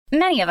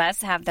Many of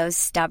us have those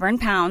stubborn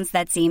pounds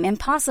that seem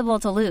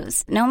impossible to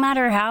lose, no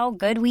matter how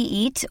good we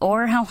eat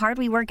or how hard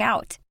we work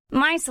out.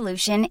 My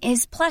solution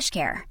is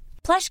PlushCare.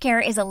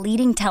 PlushCare is a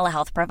leading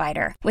telehealth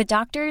provider with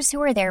doctors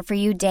who are there for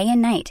you day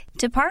and night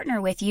to partner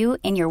with you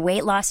in your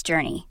weight loss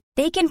journey.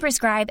 They can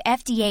prescribe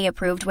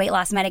FDA-approved weight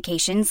loss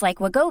medications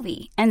like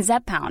Wegovy and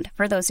Zepbound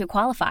for those who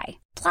qualify.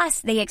 Plus,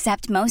 they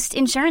accept most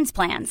insurance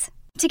plans.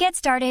 To get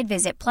started,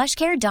 visit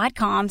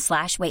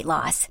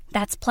plushcare.com/weightloss.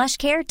 That's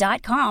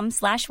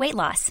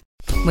plushcare.com/weightloss.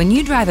 When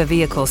you drive a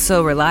vehicle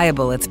so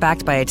reliable it's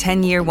backed by a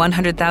 10-year,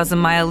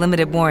 100,000-mile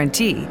limited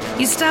warranty,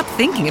 you stop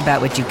thinking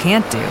about what you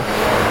can't do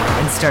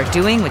and start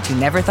doing what you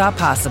never thought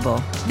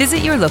possible. Visit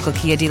your local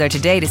Kia dealer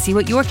today to see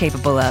what you're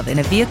capable of in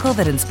a vehicle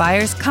that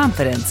inspires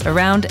confidence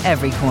around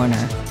every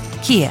corner.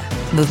 Kia,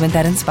 movement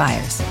that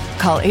inspires.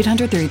 Call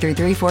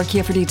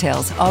 800-333-4KIA for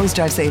details. Always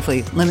drive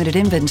safely. Limited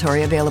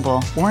inventory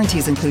available.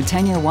 Warranties include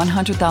 10-year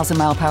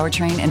 100,000-mile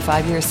powertrain and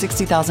 5-year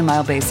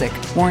 60,000-mile basic.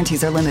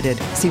 Warranties are limited.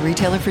 See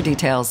retailer for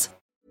details.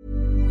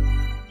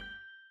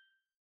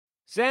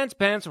 Sans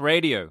Pants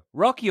Radio.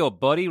 Rock your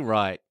body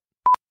right.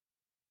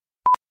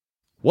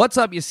 What's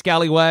up, you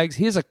scallywags?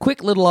 Here's a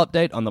quick little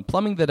update on the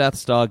Plumbing the Death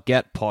Star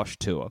Get Posh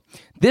tour.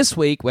 This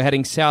week, we're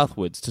heading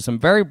southwards to some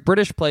very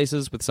British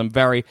places with some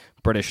very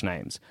British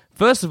names.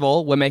 First of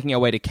all, we're making our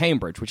way to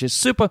Cambridge, which is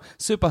super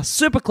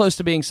close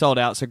to being sold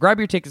out, so grab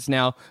your tickets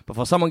now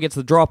before someone gets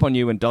the drop on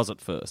you and does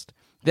it first.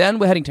 Then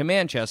we're heading to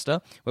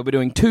Manchester, where we're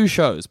doing 2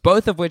 shows,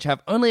 both of which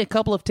have only a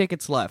couple of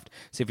tickets left.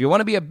 So if you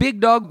want to be a big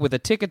dog with a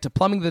ticket to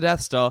Plumbing the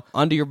Death Star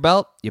under your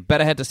belt, you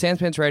better head to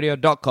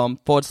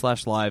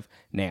sanspantsradio.com/live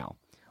now.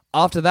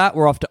 After that,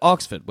 we're off to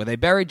Oxford, where they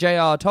buried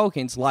J.R.R.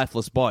 Tolkien's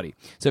lifeless body.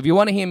 So if you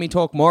want to hear me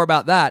talk more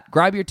about that,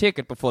 grab your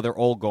ticket before they're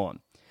all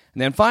gone.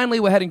 And then finally,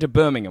 we're heading to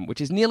Birmingham,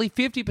 which is nearly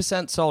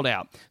 50% sold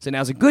out. So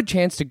now's a good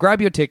chance to grab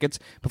your tickets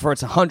before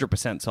it's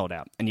 100% sold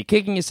out. And you're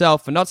kicking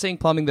yourself for not seeing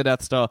Plumbing the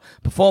Death Star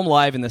perform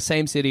live in the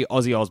same city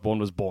Ozzy Osbourne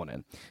was born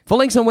in. For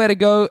links on where to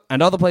go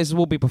and other places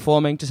we'll be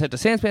performing, just head to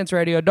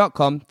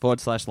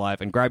sanspantsradio.com/live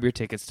and grab your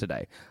tickets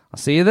today. I'll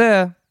see you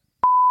there.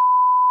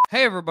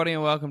 Hey everybody,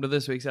 and welcome to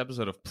this week's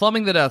episode of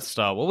Plumbing the Death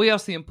Star, where we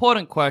ask the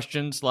important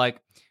questions like,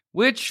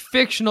 which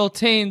fictional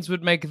teens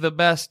would make the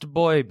best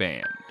boy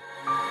band?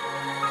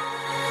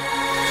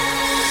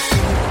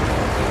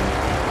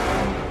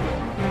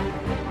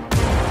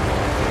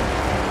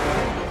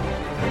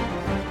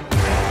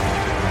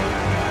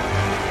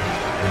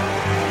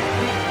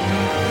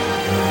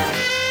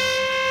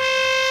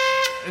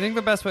 I think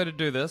the best way to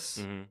do this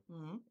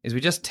is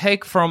we just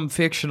take from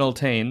fictional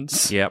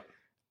teens. Yep.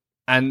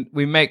 And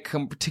we make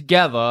them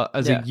together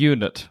as a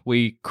unit.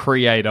 We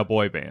create a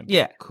boy band.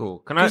 Yeah.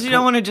 Cool. Because you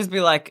don't want to just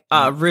be like,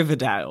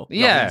 Riverdale.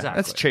 Yeah, exactly.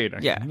 that's cheating.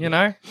 Yeah. You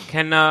know?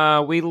 Can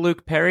we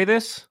Luke Perry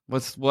this?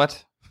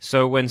 What?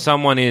 So when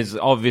someone is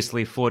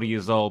obviously 40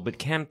 years old but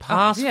can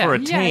pass for a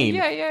teen.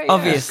 Yeah.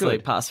 Obviously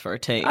pass for a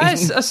teen. I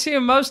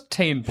assume most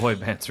teen boy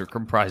bands are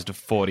comprised of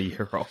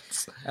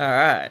 40-year-olds. All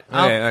right.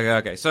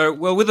 Okay. So,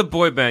 well, with a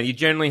boy band, you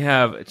generally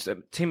have it's a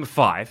team of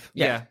 5.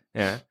 Yeah.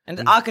 Yeah.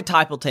 An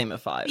archetypal team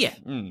of 5. Yeah.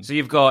 So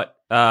you've got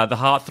the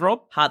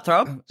heartthrob.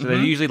 Heartthrob. So they're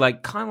usually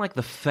like kind of like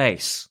the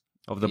face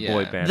of the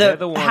boy band. The, They're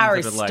the ones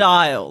Harry that are like,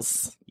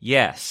 Styles.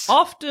 yes.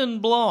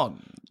 Often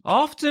blonde.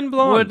 Often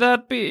blonde. Would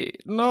that be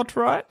not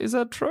right? Is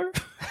that true?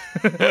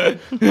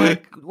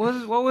 Like,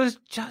 what was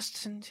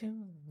Justin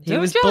Timberlake? He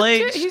was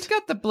bleached. He's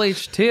got the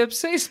bleached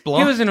tips. He's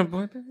blonde. He was in a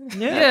boy band.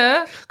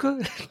 Yeah.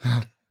 Good.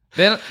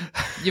 Then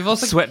you've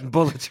also Sweating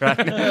bullets right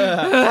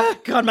now.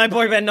 God, my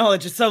boy band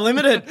knowledge is so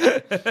limited.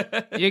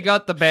 you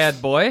got the bad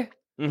boy.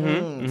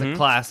 Mm-hmm. It's a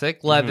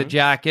classic. Leather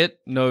jacket,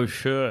 no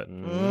shirt.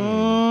 You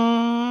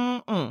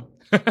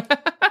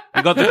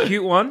got the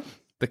cute one.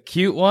 The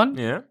cute one?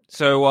 Yeah.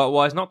 So,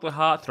 well, he's not the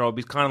heartthrob.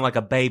 He's kind of like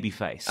a baby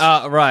face.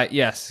 Right.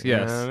 Yes. You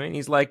know what I mean?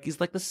 He's like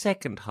the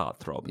second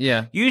heartthrob.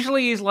 Yeah.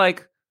 Usually he's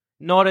like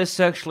not as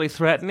sexually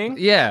threatening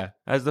Yeah.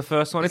 as the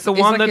first one. It's the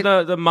He's one like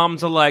that the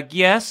mums are like,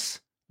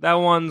 yes, that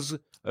one's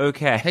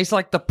okay. He's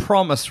like the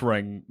promise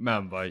ring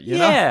member, you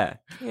know? Yeah.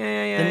 The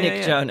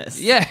Nick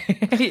Jonas. Yeah.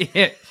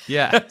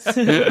 yeah.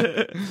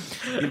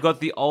 You've got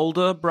the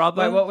older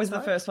brother. Wait, what was the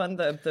first one?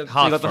 The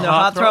Heartthrob. you got the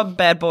heartthrob,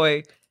 bad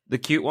boy, the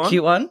cute one.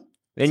 cute one.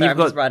 Then Sorry, you've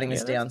I'm just got writing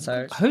this down.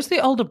 So Who's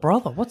the older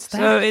brother? What's that?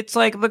 So it's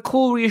like the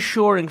cool,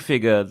 reassuring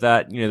figure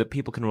that that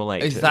people can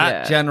relate Is to.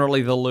 that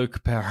generally the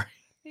Luke Perry?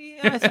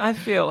 Yeah, I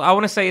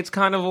want to say it's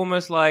kind of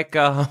almost like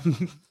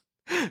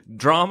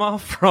drama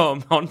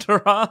from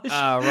Entourage.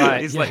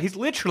 Right. He's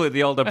literally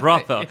the older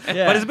brother,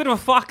 but he's a bit of a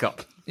fuck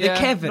up. the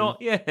Kevin, Not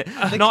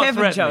Kevin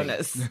threatening.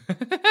 Jonas.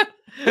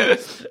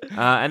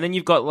 And then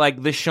you've got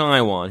like the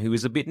shy one who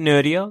is a bit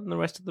nerdier than the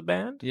rest of the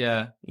band.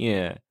 Yeah.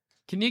 Yeah.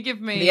 Can you give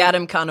me... The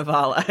Adam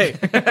Carnivale.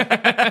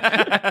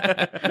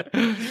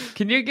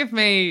 Can you give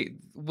me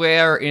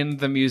where in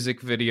the music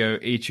video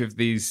each of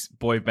these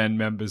boy band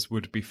members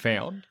would be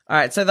found? All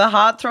right, so the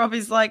heartthrob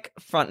is like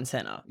front and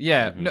center.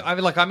 Yeah. No, I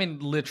mean, I'm in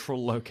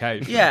literal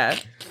location. Yeah.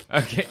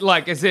 Okay.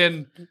 Like, as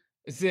in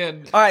Is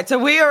in. All right, so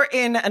we are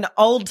in an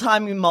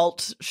old-timey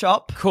malt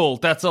shop, Cool.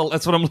 That's all.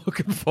 That's what I'm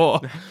looking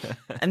for.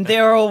 and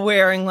they're all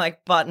wearing,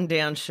 like,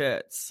 button-down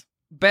shirts.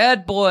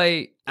 Bad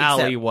boy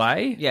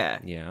alleyway. Yeah.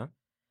 Yeah.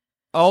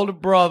 Older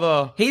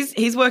brother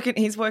He's working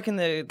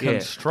the...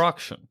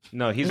 construction.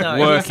 No, he's No,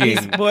 working.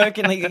 He's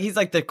working. He's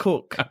like the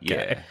cook.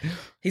 Yeah.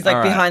 He's like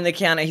All right. behind the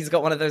counter. He's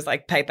got one of those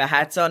like paper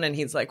hats on, and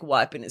he's like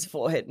wiping his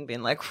forehead and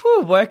being like,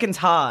 "Whew, working's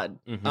hard.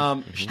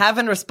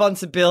 Having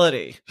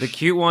responsibility." The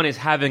cute one is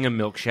having a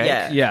milkshake.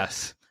 Yeah.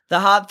 Yes. The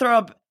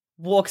heartthrob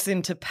walks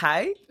in to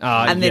pay,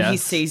 and then he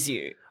yes. sees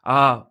you.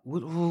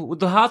 Would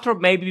the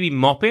heartthrob maybe be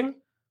mopping?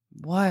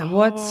 Why?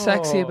 What's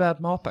sexy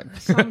about mopping?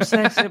 Something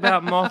sexy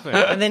about mopping.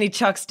 And then he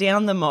chucks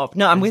down the mop.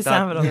 No, I'm with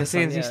Sam on this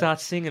one. He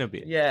starts singing a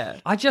bit. Yeah.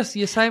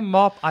 You say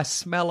mop, I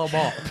smell a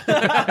mop.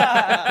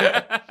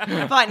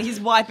 Fine, he's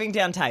wiping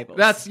down tables.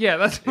 That's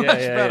much better.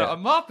 yeah. A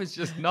mop is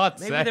just not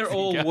Maybe sexy. they're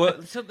all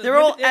guys. They're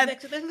all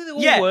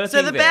working.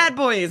 So the there. bad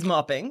boy is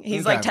mopping.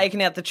 He's like Okay.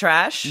 taking out the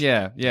trash.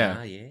 Yeah.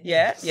 Yeah,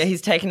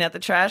 he's taking out the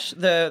trash.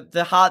 The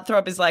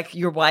heartthrob is like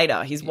your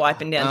waiter. He's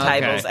wiping down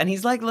Okay. tables, and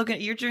he's like looking.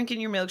 You're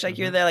drinking your milkshake.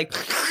 You're there like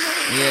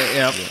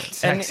Yeah.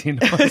 Sexy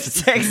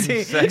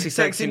noises.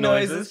 sexy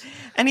noises.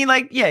 And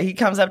he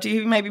comes up to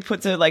you. He maybe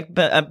puts a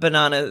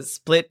banana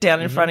split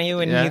down in front of you,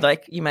 and Yeah.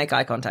 you make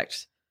eye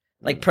contact,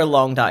 like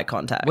prolonged eye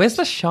contact. Where's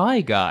the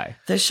shy guy?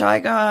 the shy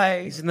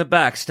guy? He's in the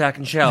back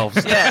stacking shelves.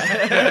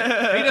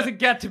 Yeah, He doesn't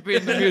get to be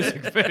in the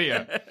music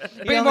video.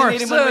 we Be only more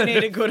need him when we need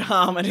a absurd. good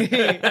harmony.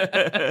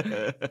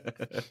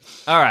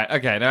 All right.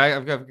 Okay. Now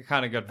I've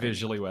kind of got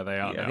visually where they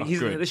are Yeah, I now. think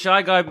Good. the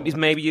shy guy is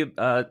maybe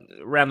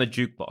around the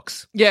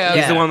jukebox. Yeah.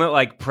 He's Yeah. the one that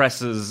like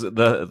presses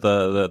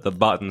the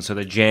button so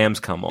the jams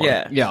come on.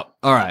 Yeah. Yeah.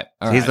 All right.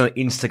 So he's the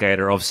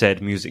instigator of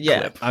said music Yeah.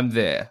 clip. I'm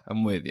there.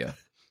 I'm with you.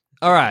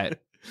 All right.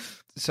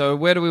 So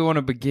where do we want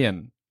to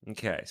begin?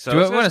 Okay, so Do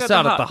we let's want go to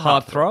start at the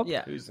heartthrob. heartthrob?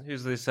 Yeah.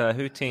 Who's this?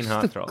 Who teen The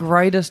heartthrob?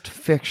 greatest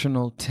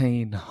fictional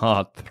teen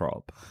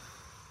heartthrob.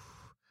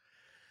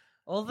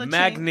 All the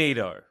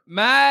Magneto.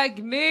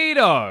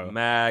 Magneto.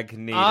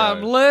 Magneto.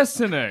 I'm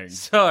listening.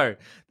 So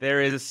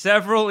there is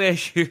several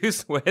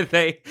issues where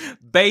they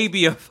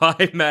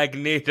babyify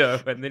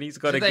Magneto, and then he's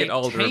got to Do they get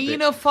older a bit.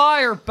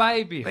 teenify or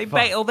baby? They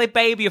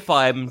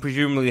babyify him, and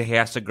presumably he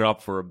has to grow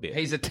up for a bit.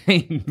 He's a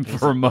teen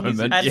for a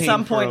moment. At teen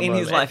some for point a in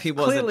his moment. life, he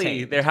was Clearly, a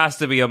teen. there has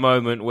to be a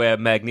moment where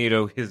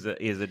Magneto is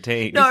a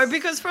teen. No,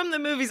 because from the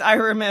movies, I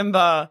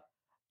remember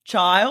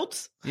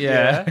child,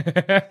 Yeah.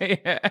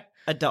 Yeah.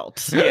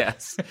 adult.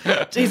 yes.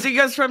 So he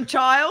goes from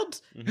child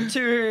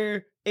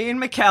to Ian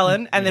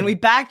McKellen, and then we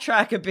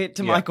backtrack a bit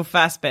to Michael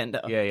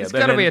Fassbender. Yeah, yeah. There's but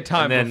got to then- be a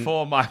time and then-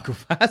 before Michael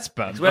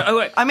Fassbender. Well, oh,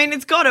 wait. I mean,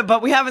 it's got it,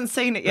 but we haven't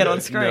seen it yet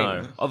on screen.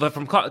 No. Although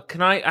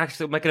can I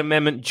actually make an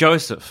amendment?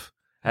 Joseph,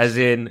 as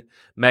in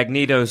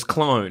Magneto's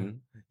clone,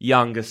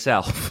 younger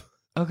self.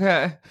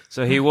 Okay.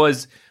 So he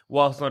was,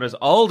 whilst not as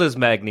old as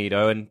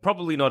Magneto and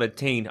probably not a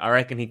teen, I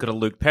reckon he could have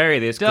Luke Perry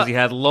this because he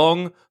had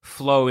long,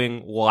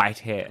 flowing white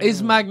hair.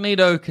 Is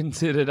Magneto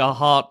considered a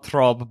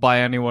heartthrob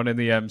by anyone in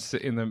the MC?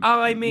 In the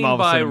I mean, Marvel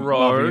by Marvel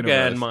Rogue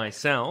universe? and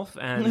myself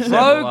and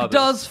several Rogue others.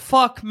 does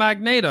fuck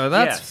Magneto.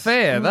 That's Yes.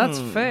 fair. That's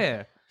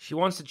fair. She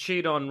wants to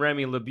cheat on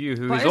Remy LeBeau,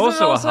 who But is isn't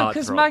it also a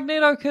because heartthrob.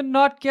 Magneto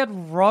cannot get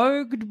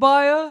rogued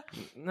by her?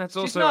 That's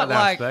She's also not an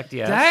like, aspect,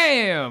 yes.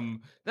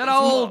 damn, that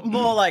old.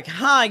 More like,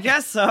 I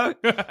guess so.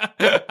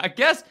 I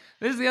guess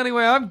this is the only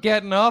way I'm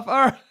getting off.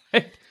 All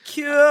right.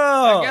 Cool.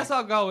 I guess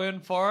I'll go in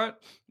for it.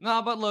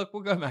 No, but look,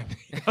 we'll go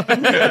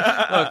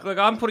Magneto.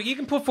 Look, you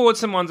can put forward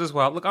some ones as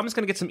well. Look, I'm just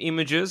going to get some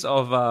images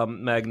of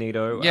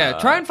Magneto. Yeah,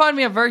 try and find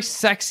me a very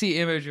sexy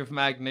image of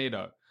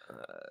Magneto.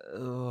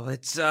 Oh,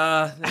 it's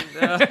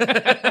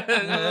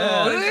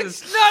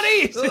It's not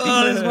easy.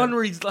 there's one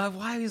where he's like,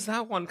 why is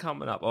that one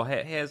coming up? Oh,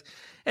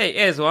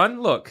 here's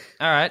one. Look,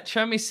 All right,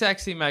 show me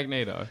sexy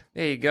Magneto.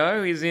 there you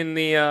go. He's in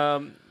the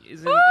in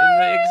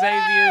the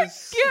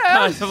Xavier's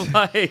yes. kind of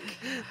like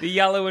the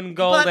yellow and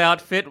gold But-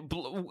 outfit,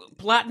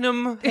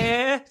 platinum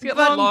hair. He's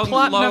got long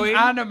platinum flowing.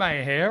 anime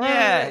hair.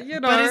 Yeah, you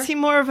know. but is he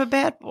more of a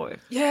bad boy?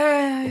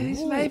 Yeah,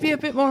 he's maybe a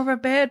bit more of a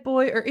bad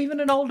boy or even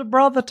an older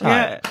brother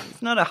type. Yeah,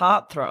 he's not a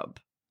heartthrob.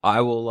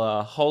 I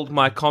will hold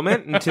my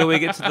comment until we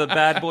get to the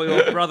bad boy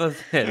or brother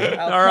then.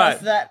 I'll All right.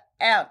 cross that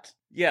out.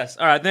 Yes.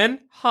 All right then.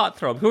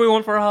 Heartthrob. Who we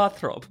want for a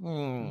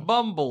heartthrob?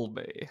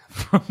 Bumblebee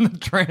from the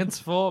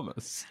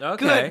Transformers.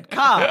 Okay. Good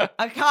car,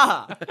 a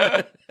car.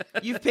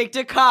 You've picked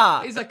a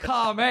car. He's a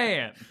car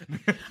man.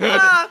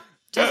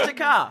 Just a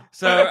car.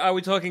 So are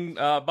we talking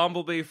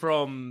Bumblebee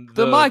from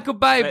The Michael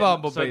Bay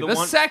Bumblebee,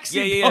 the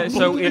sexy Yeah. So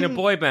Bumblebee. in a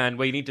boy band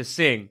where you need to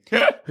sing,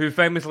 who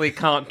famously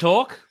can't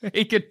talk.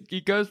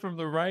 He goes from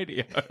the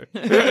radio.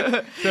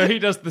 So he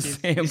does the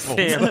samples.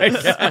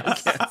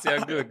 Yes,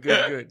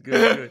 yeah,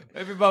 good.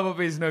 Maybe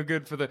Bumblebee's no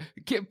good for the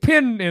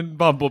pin in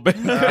Bumblebee.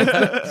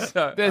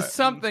 There's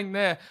something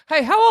there.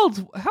 Hey, how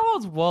old's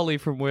Wally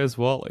from Where's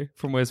Wally?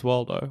 From Where's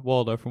Waldo?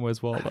 Waldo from Where's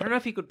I Waldo? don't know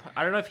if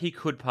he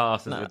could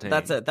pass as a teen.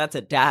 That's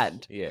a dad.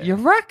 Yeah. You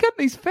reckon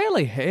he's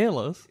fairly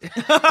hairless?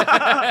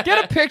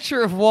 Get a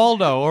picture of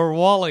Waldo or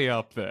Wally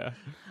up there.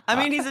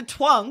 I mean, he's a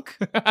twunk,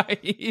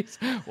 He's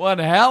one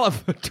hell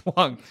of a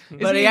twunk.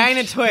 but he ain't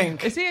a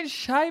twink. Is he in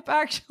shape,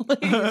 actually?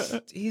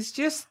 He's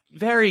just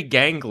very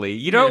gangly.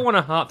 You don't want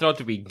a heartthrob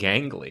to be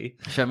gangly.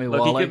 Show me Look,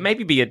 Wally. he could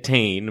maybe be a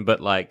teen,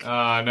 but like,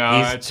 Oh,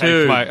 no. he's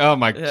too.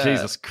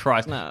 Jesus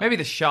Christ. No. Maybe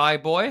the shy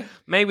boy.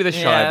 Maybe the shy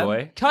Yeah.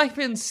 boy. Type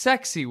in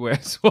sexy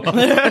Wes Wally.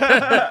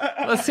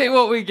 Let's see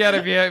what we get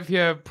if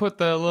you put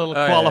the little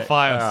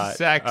qualifier All right,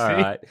 sexy. All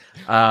right.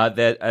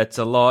 That it's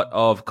a lot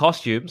of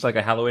costumes, like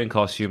a Halloween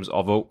costumes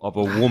of a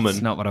woman.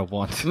 That's not what I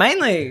want.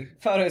 Mainly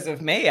photos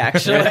of me,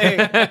 actually.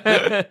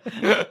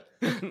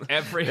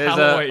 Every There's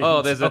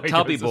Halloween. there's a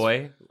tubby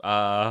boy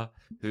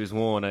who's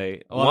worn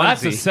a Well, onesie.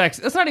 that's a sex.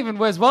 That's not even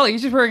Wes Wally.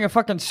 He's just wearing a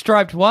fucking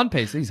striped one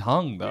piece. He's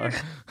hung though.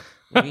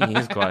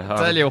 He's quite hard.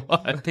 Tell you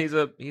what.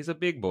 He's a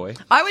big boy.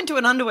 I went to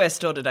an underwear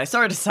store today.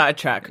 Sorry to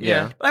sidetrack.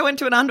 Yeah. But I went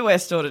to an underwear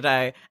store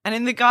today, and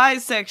in the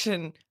guys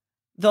section,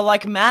 the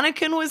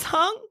mannequin was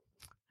hung.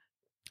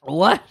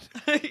 What?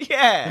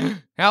 Yeah.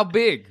 How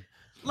big?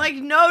 Like,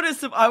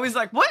 noticeable. I was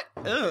like, what?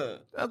 Ugh.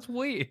 That's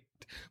weird.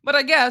 But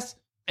I guess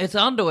it's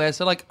underwear,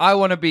 so I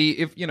want to be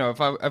if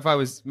I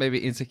was maybe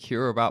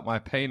insecure about my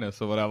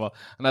penis or whatever,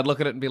 and I'd look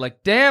at it and be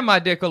like, "Damn, my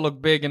dick will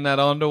look big in that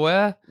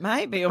underwear."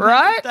 Maybe. Or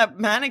Right? maybe that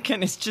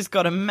mannequin has just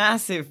got a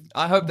massive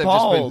I hope they've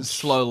just been bulge.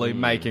 slowly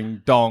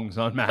making dongs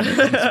on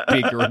mannequins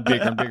bigger and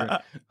bigger and bigger,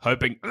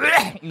 hoping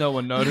no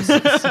one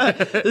notices.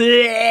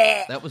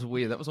 That was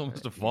weird. That was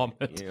almost a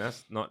vomit. Yeah,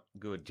 that's not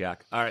good,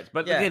 Jack. All right,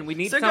 but Yeah. again, we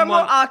need so someone. go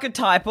more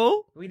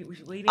archetypal. we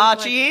need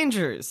Archie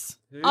Andrews.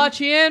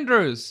 Archie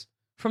Andrews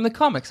from the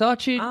comics,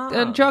 Archie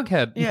and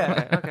Jughead.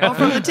 Yeah. okay. Or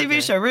from the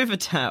TV show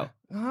Riverdale.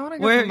 I want to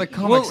go Where- from the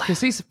comics because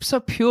he's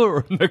so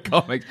pure in the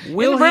comics.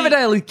 Will in he-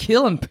 Riverdale, he's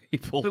killing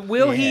people. But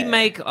will he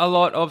make a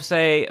lot of,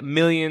 say,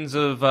 millions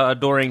of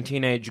adoring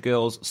teenage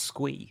girls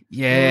squee?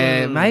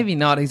 Yeah, maybe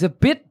not. He's a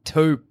bit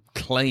too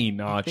clean,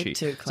 Archie.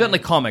 too clean. Certainly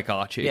comic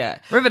Archie. Yeah.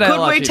 Riverdale Could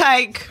Archie. we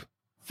take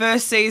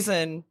first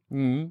season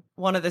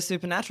one of the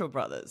Supernatural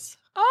brothers?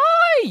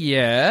 Oh,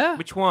 yeah.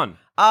 Which one?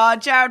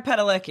 Jared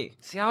Padalecki.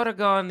 See, I would have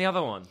gone the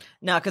other one.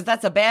 No, because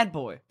that's a bad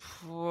boy.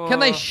 Can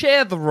they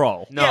share the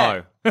role?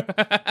 No.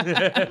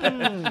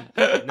 I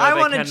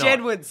want a cannot.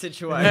 Jedward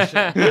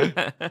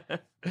situation.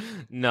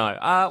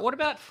 No. What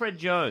about Fred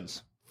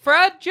Jones?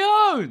 Fred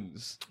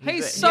Jones. He's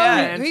He's so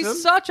handsome.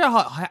 he's such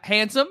a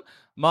handsome,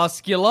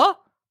 muscular,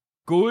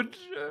 good,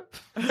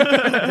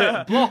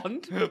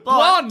 blonde.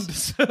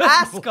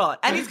 Ascot.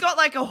 And he's got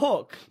like a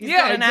hook. He's Yeah,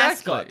 got an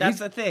exactly. ascot. That's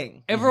He's- the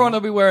thing. Everyone will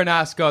be wearing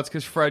ascots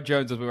because Fred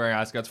Jones will be wearing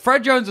ascots.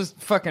 Fred Jones is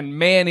fucking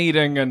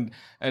man-eating and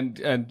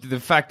the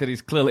fact that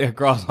he's clearly a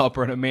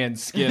grasshopper in a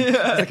man's skin is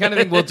the kind of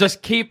thing we'll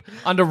just keep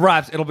under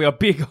wraps. It'll be a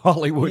big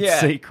Hollywood Yeah.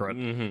 secret.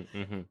 And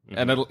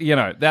it'll,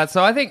 that.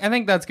 So I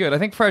think that's good. I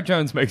think Fred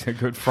Jones makes a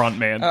good front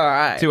man All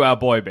right. to our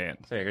boy band.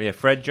 So, yeah,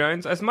 Fred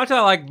Jones. As much as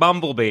I like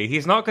Bumblebee,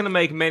 he's not going to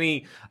make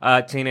many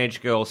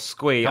teenage girls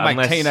squee. I make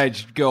unless...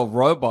 teenage girl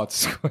robots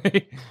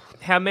squeak.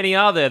 How many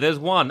are there? There's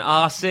one.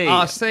 RC.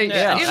 RC. Yeah.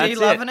 Yeah. Is that's she it.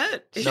 loving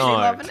it? Is she No.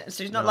 loving it?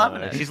 She's not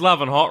loving it. She's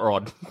loving Hot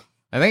Rod.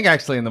 I think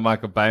actually in the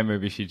Michael Bay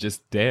movie she's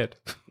just dead.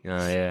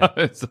 Oh,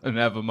 yeah. So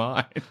never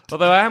mind.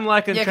 Although I am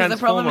liking Yeah, because the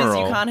problem Transformer is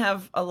you role. can't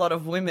have a lot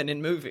of women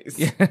in movies.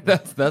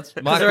 that's Because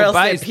Michael or else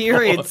their Bay's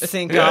periods fault.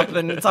 sync up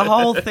and it's a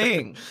whole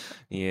thing.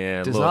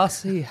 Yeah, Does look.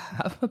 RC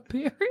have a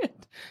period?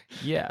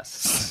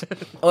 Yes.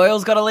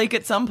 Oil's got to leak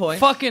at some point.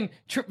 fucking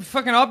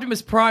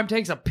Optimus Prime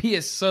takes a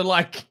piss, so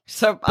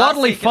So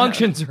bodily RC can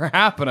functions are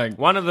happening.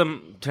 One of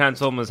them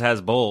Transformers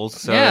has balls,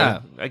 so Yeah.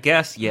 I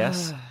guess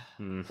yes.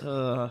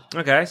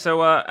 Okay,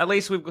 so at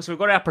least we've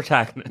got our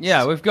protagonist.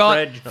 Yeah, we've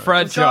got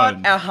Fred We've got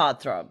Jones. our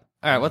heartthrob.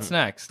 All right, what's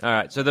next? All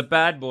right, so the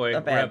bad boy,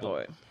 A bad Rebel.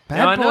 boy.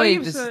 Now, I Bad know boy. he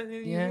was,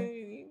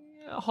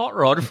 Hot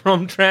Rod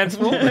from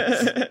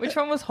Transformers. Which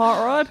one was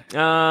Hot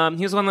Rod?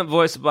 He was one that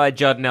voiced by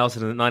Judd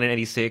Nelson in the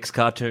 1986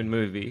 cartoon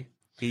movie.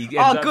 He ends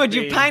Oh, up good.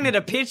 You being- painted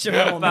a picture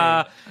for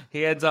me.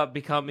 he ends up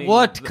becoming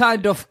What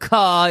kind of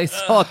car is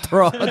Hot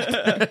Rod?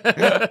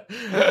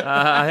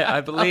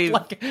 I believe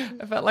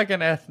I felt like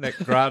an ethnic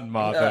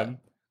grandma then.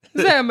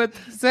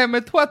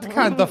 Zemmet, what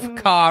kind of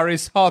car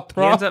is Hot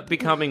he ends Rod? up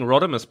becoming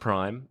Rodimus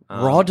Prime.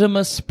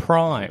 Rodimus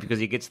Prime. Because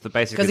he gets the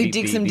basic 'Cause he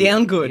digs him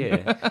down good.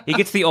 Yeah, he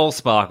gets the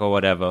Allspark or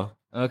whatever,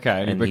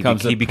 Okay, and he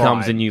becomes he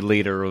becomes a Prime. new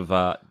leader of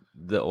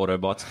the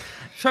Autobots.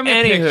 Show me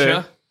a Anywho,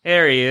 picture.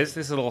 there he is,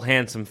 this little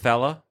handsome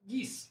fella,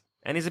 Yes.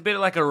 and he's a bit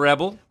like a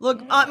rebel.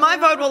 Look, my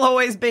vote will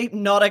always be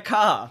not a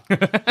car.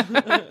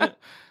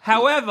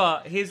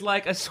 However, he's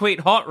like a sweet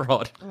hot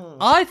rod.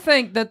 I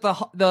think that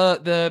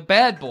the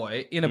bad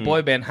boy in a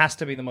boy band has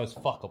to be the most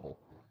fuckable.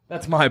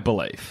 That's my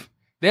belief.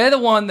 They're the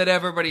one that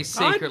everybody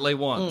secretly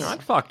wants.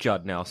 I'd fuck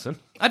Judd Nelson.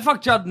 I'd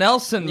fuck Judd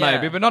Nelson Yeah.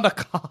 maybe, but not a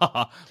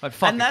car. I'd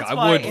fuck And a that's car.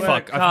 why I would in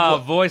fuck a car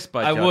I voiced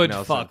by I Judd would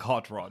Nelson. fuck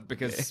Hot Rod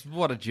because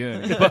what a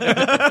journey.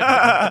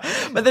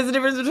 But there's a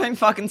difference between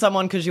fucking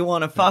someone because you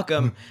want to fuck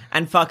them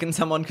and fucking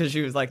someone because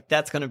you was like,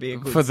 that's going to be a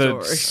good For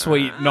the story.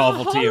 sweet Hot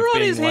novelty of Rod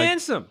being is like.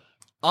 handsome.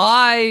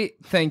 I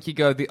think you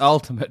go the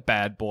ultimate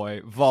bad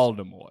boy,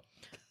 Voldemort.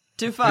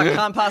 Too far.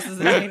 Can't pass as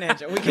a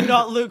teenager. We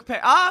cannot Luke Perry.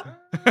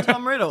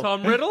 Tom Riddle.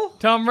 Tom Riddle?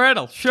 Tom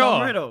Riddle, sure.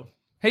 Tom Riddle.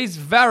 He's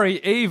very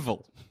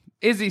evil.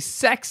 Is he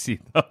sexy,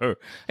 though?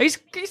 He's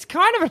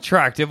kind of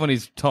attractive when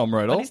he's Tom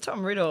Riddle. But he's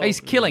Tom Riddle. He's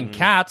killing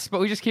cats,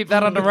 but we just keep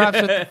that under wraps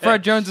with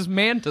Fred Jones's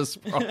mantis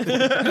problem.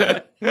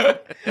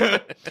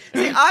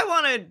 See,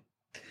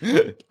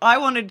 I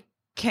wanted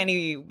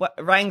Kenny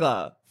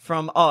Wrangler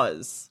from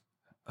Oz.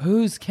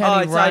 Who's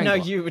Kenny Wrangler? I know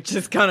you were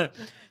just kind of...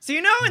 So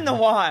you know in The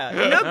Wire,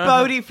 you know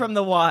Bodhi from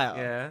The Wire?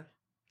 Yeah.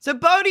 So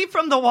Bodhi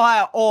from The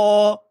Wire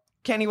or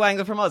Kenny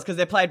Wrangler from Oz, because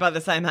they're played by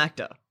the same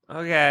actor.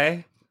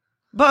 Okay.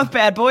 Both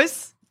bad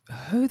boys.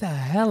 Who the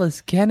hell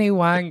is Kenny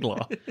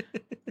Wrangler?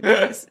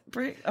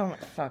 Oh,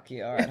 fuck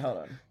you. All right, hold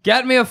on.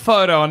 Get me a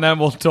photo and then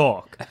we'll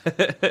talk.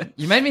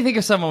 You made me think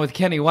of someone with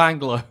Kenny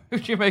Wrangler.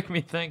 Who'd you make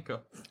me think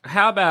of?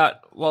 How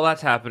about, while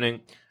that's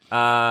happening, who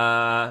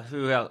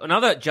else?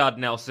 Another Judd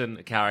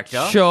Nelson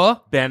character. Sure.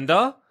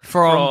 Bender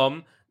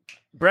From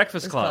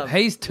Breakfast Club.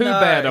 He's too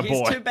bad a boy.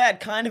 He's too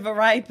bad, kind of a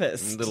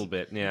rapist. A little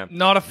bit, yeah.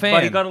 Not a fan.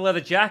 But he got a leather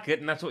jacket,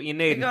 and that's what you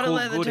need. He got and a cool,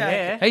 leather good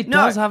jacket. hair. He No.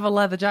 does have a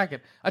leather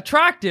jacket.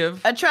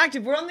 Attractive.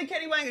 We're on the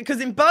Kenny Wrangler, because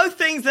in both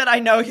things that I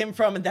know him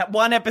from, in that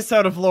one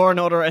episode of Law and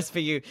Order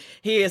SVU,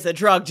 he is a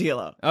drug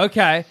dealer.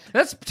 Okay.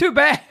 That's too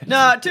bad.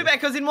 No, too bad,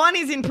 because in one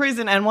he's in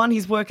prison, and one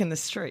he's working the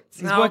streets.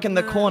 He's working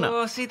the corner.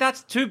 Well, see,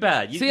 that's too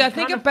bad. See, I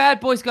think a bad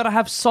boy's got to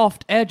have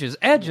soft edges.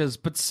 Edges,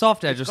 but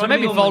soft edges. So gotta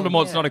maybe be all-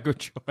 Voldemort's yeah. not a good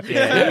choice.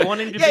 Yeah, you want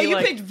him to Yeah, be you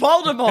like... picked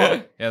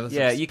Voldemort.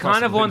 That's You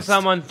kind of want possibility.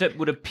 someone that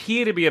would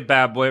appear to be a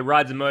bad boy,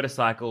 rides a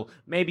motorcycle,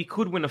 maybe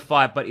could win a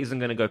fight, but isn't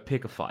going to go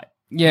pick a fight.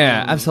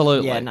 Yeah,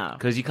 absolutely. Yeah, no.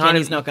 'Cause you kind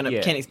Kenny's of- not going to...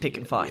 yeah. Kenny's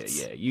picking fights.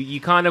 Yeah.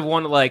 You kind of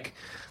want, like,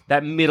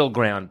 that middle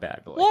ground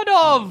bad boy. What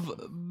of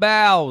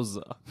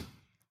Bowser?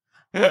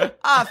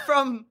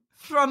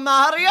 From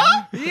Mario?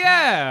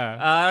 Yeah.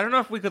 I don't know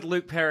if we could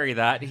Luke Perry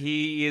that.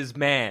 He is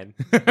man.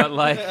 But,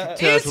 like,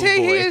 Turtle Is he? Boy.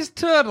 He is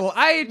Turtle.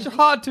 Age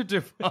hard to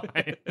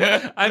define.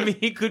 I mean,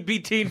 he could be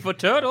teen for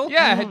Turtle.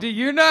 Yeah, do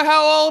you know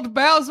how old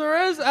Bowser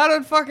is? I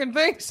don't fucking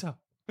think so.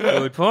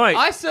 Good point.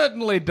 I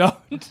certainly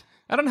don't.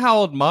 I don't know how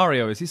old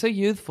Mario is. He's so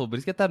youthful, but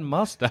he's got that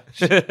mustache.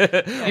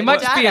 He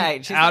might just be that an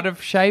age, he's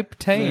out-of-shape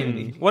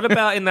teen. What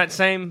about in that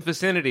same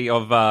vicinity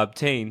of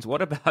teens?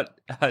 What about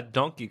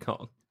Donkey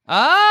Kong?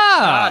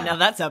 Ah! Now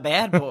that's a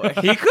bad boy.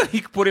 He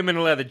could put him in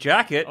a leather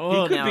jacket.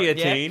 he could be a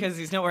teen. because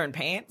he's not wearing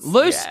pants.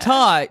 Loose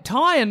tie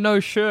and no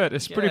shirt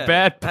is pretty Yeah,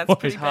 bad. That's boy.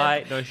 pretty Tie,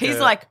 bad. no He's shirt.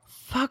 like,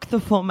 fuck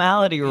the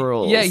formality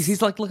rules. Yeah,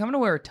 he's like, look, I'm going to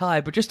wear a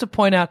tie, but just to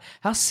point out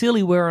how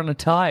silly wearing a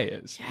tie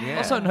is.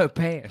 Also, no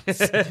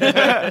pants.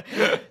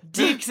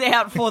 dicks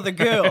out for the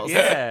girls.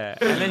 Yeah,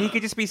 and then he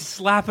could just be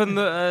slapping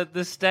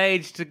the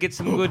stage to get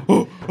some good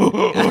percussion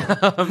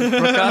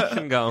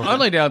going.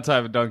 Only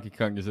downside of Donkey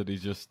Kong is that he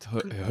just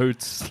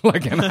hoots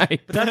like an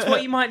ape. But that's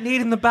what you might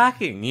need in the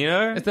backing, you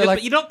know? If they're like-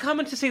 But you're not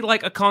coming to see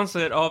like a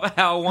concert of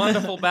our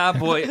wonderful bad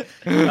boy.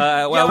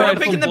 Yeah, we're wonderful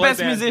picking the boy best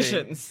band team.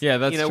 musicians. Yeah,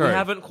 that's You know, true. we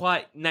haven't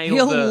quite nailed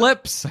He'll the...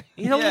 lip sync.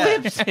 He'll Yeah.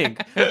 lip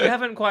sync. We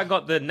haven't quite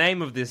got the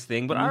name of this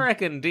thing, but I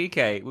reckon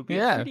DK would be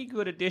Yeah. a pretty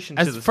good addition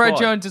to As the Fred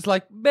squad. Jones is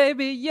like,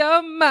 baby, you're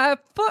my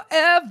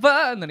forever.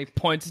 And then he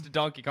points to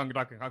Donkey Kong, and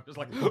Donkey Kong just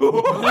like,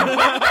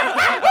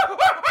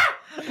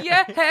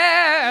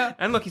 yeah.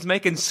 And look, he's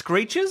making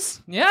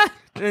screeches. Yeah.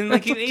 And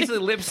like he can easily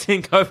lip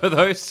sync over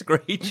those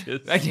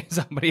screeches. I guess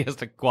somebody has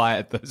to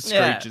quiet those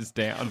Yeah. screeches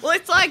down. Well,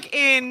 it's like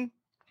in...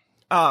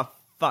 Oh,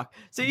 fuck.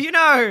 So you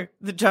know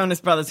the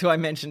Jonas Brothers who I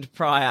mentioned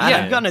prior. And Yeah.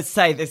 I'm going to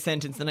say this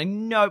sentence and I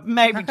know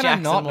maybe How can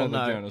Jackson I not will know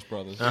know. the Jonas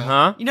Brothers?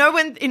 Uh-huh. You know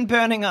when in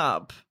Burning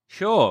Up...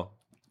 Sure.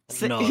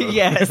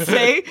 Yeah,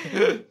 see?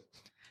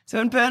 So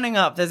in Burning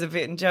Up, there's a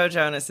bit, and Joe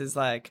Jonas is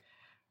like,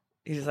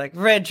 he's like,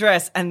 red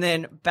dress, and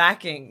then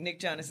backing, Nick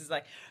Jonas is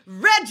like,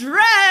 red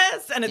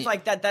dress! And it's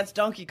like, that's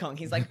Donkey Kong.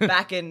 He's like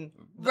backing...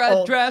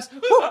 Red dress.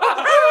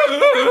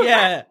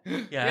 Yeah.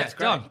 Yeah, that's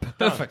great. done.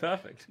 Perfect.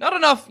 Perfect. Not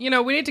enough. You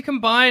know, we need to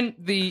combine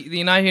the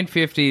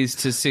 1950s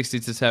to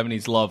 60s to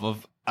 70s love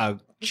of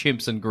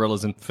chimps and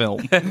gorillas in film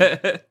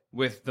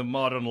with the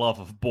modern love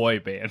of boy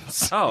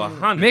bands. Oh,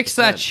 100%. Mix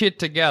that shit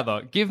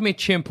together. Give me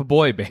chimp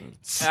boy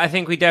bands. I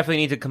think we definitely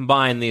need to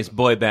combine this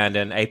boy band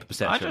and ape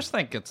perception. I just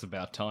think it's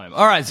about time.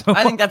 All right, so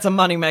I think that's a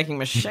money-making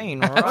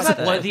machine, right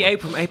there. like the ape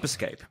from Ape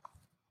Escape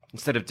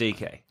instead of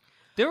DK.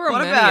 there are What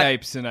many about-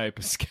 apes in Ape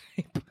Escape.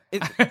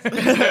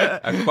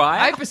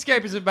 Acquire? Ape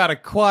Escape is about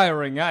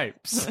acquiring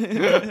apes.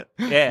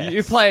 Yeah.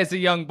 You play as a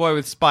young boy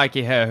with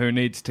spiky hair who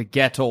needs to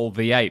get all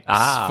the apes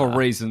for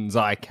reasons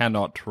I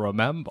cannot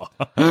remember.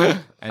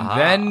 And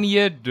then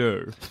you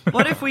do.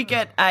 What if we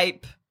get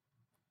Ape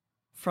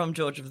from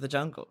George of the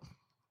Jungle?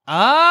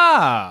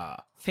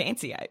 Ah!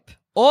 Fancy Ape.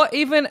 Or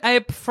even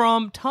Ape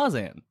from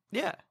Tarzan.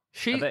 Yeah.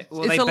 She Well,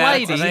 it's they a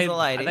bad- lady. Are they, She's a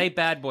lady. Are they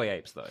bad boy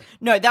apes, though?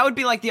 No, that would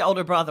be like the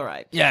older brother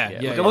Ape.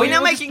 Yeah. Are we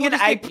now making an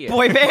ape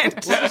boy band?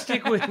 We'll just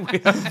stick with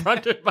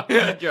fronted by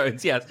Fred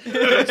Jones, yes.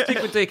 Let's stick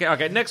with DK.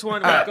 Okay, next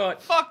one we've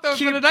got... Fuck those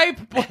an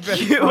ape boy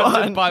Cute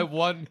fronted one. by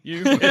one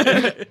human.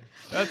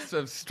 That's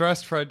a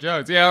stressed Fred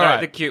Jones. Yeah, all All right,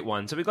 right. the cute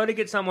one. So we've got to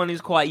get someone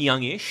who's quite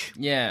youngish.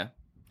 Yeah.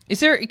 Is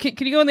there?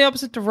 Can you go in the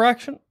opposite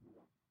direction?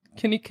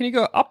 Can you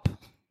go up?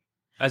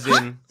 As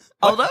in...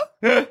 Older?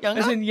 Younger?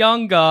 As in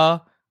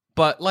younger,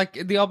 but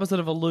like the opposite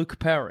of a Luke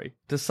Perry.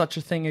 Does such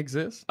a thing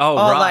exist? Oh,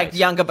 Oh, right. like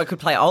younger but could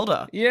play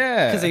older.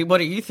 Yeah. Because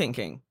what are you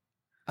thinking?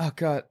 Oh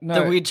god,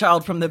 no. The weird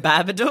child from the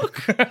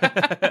Babadook?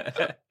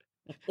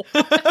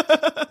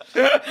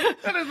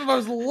 That is the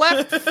most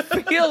left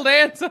field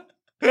answer.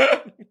 I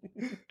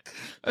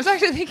was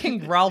actually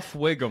thinking Ralph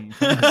Wiggum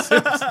from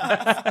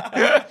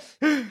The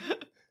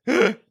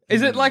Simpsons.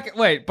 Is it like,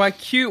 wait, by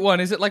cute one,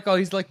 is it like, oh,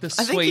 he's like the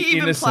I think sweet, he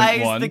even innocent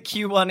plays one? the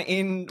Q one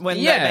in when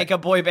Yeah. they make a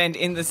boy band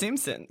in The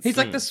Simpsons. He's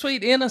like the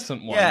sweet,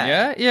 innocent one, Yeah.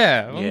 yeah?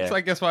 Yeah. Well, Yeah. so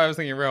I guess why I was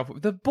thinking Ralph.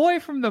 The boy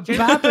from the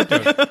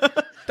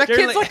Babadook. That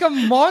kid's like a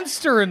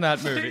monster in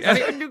that movie.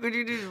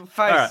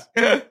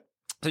 Face.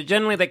 So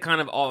generally, they kind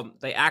of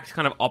they act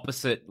kind of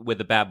opposite with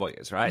the bad boy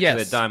is, right? Yes.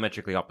 So they're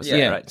diametrically opposite,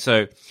 Yeah. right?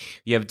 So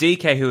you have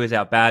DK, who is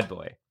our bad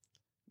boy,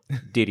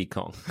 Diddy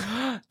Kong.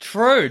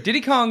 True.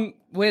 Diddy Kong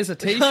wears a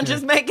t-shirt. Can't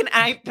just make an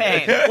ape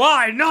pen.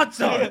 Why not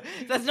so?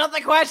 That's not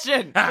the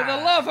question. For the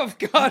love of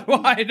God,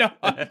 why not?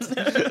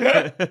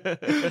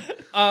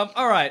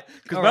 All right.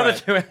 Because All the other right.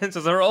 two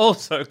answers are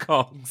also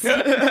Kongs.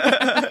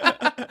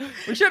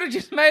 We should have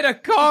just made a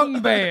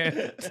Kong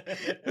band.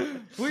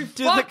 We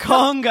Do the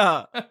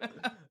conga.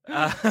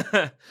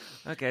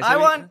 Okay, so I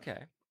want-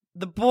 Okay.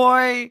 The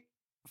boy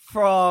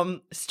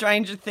from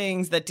Stranger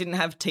Things that didn't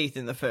have teeth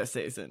in the first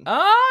season.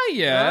 Oh,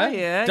 yeah. Oh,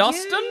 yeah,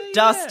 Dustin? yeah.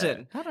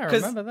 Dustin. How do I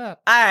 'Cause remember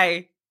that?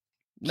 A,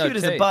 No cute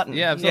as a teeth. button.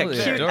 Yeah,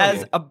 absolutely. cute Adorable.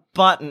 as a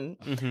button.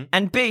 Mm-hmm.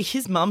 And B,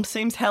 his mum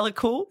seems hella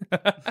cool.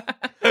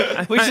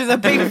 Which is a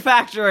big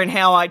factor in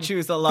how I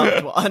choose a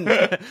loved one.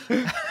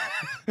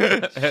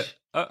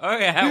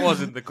 Okay, that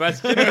wasn't the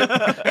question.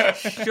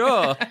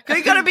 Sure.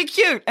 He gotta be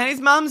cute. And his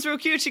mum's real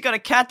cute. She got a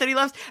cat that he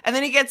loves. And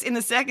then he gets, in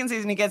the second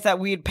season, he gets that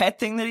weird pet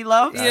thing that he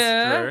loves.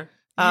 Yeah. True.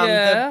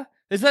 Yeah.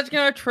 Is that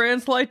going to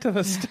translate to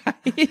the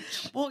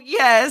stage? Well,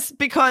 yes,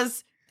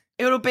 because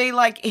it'll be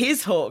like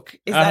his hook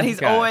is that he's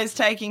Okay. always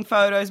taking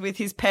photos with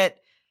his pet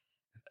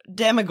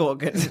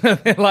Demogorgon.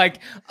 They're like,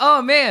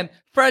 oh man,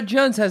 Fred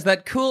Jones has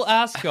that cool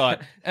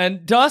ascot,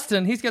 and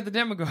Dustin, he's got the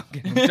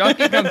Demogorgon.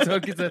 Donkey Kong's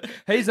hook is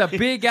he's a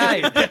big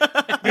ape.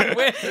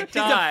 Where's the He's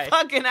tie? a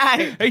fucking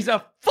ape. He's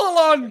a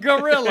full-on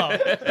gorilla.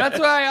 That's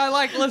why I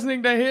like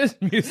listening to his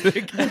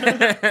music.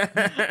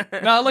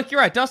 No, look, you're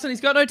right. Dustin,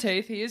 he's got no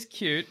teeth. He is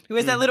cute. He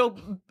wears that little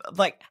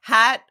like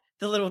hat,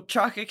 the little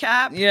trucker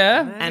cap.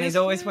 Yeah. And he's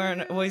always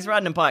wearing, well, he's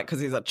riding a bike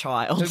because he's a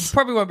child. He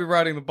probably won't be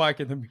riding the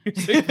bike in the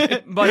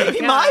music. But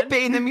He might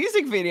be in the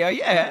music video,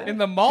 yeah. In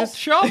the malt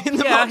shop? In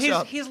the Yeah, malt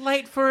shop. he's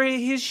late for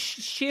his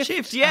shift.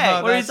 Shift,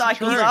 yeah. Oh, Or he's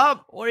that's like, he's true.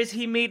 up. Or is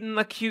he meeting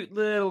a cute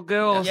little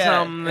girl or Yeah,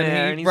 something and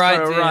there, he and he's rides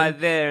got to in. ride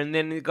there, and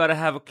then he's got to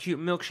have a cute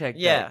milkshake.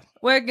 Yeah. date.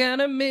 We're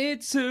gonna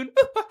meet soon.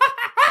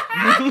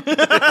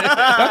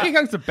 Donkey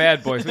Kong's a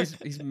bad boy, so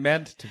he's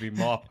meant to be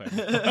mopping.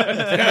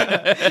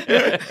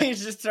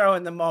 He's just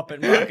throwing the mop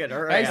and bucket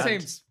around. He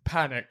seems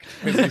panicked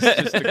because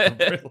he's just a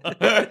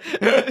gorilla.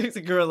 He's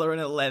a gorilla in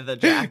a leather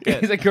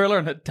jacket. He's a gorilla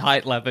in a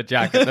tight leather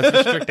jacket that's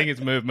restricting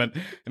his movement,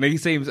 and he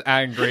seems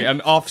angry.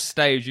 And off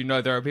stage, you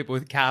know, there are people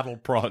with cattle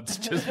prods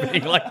just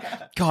being like,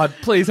 God,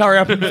 please hurry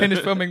up and finish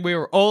filming. We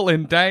are all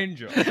in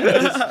danger.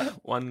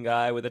 One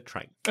guy with a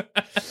train.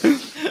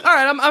 All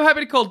right, I'm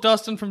happy to call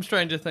Dustin from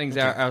Stranger Things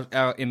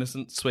our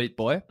innocent, sweet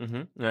boy.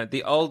 Mm-hmm. Right,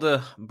 the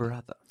older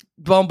brother.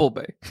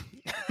 Bumblebee.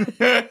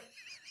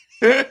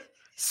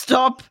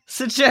 Stop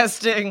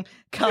suggesting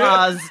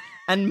cars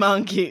and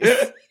monkeys.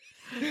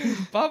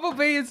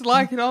 Bumblebee is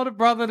like an older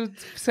brother to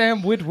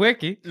Sam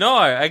Witwicky. No,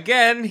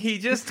 again, he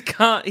just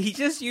can't. He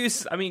just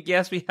used. I mean,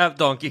 yes, we have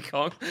Donkey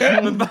Kong,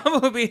 but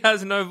Bumblebee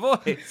has no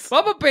voice.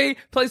 Bumblebee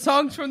plays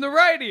songs from the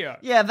radio.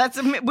 Yeah,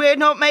 we're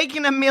not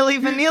making a Milli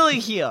Vanilli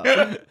here.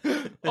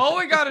 All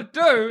we gotta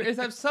do is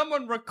have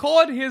someone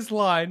record his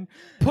line,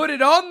 put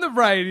it on the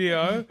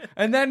radio,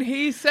 and then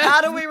he says...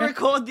 How do we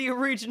record the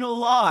original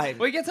line?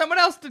 We get someone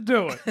else to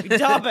do it. We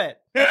dub it.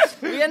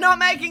 We are not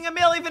making a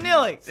Milli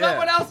Vanilli.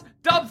 Someone else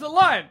dubs the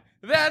line.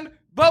 Then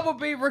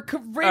Bumblebee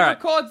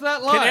re-records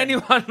that line. Can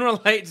anyone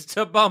relate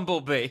to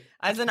Bumblebee?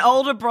 As an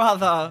older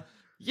brother...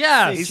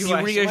 Yes. Is he situation.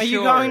 Are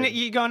reassuring?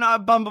 you going to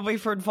Bumblebee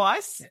for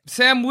advice?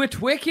 Sam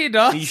Witwicky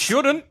does. He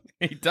shouldn't.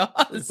 He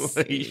does.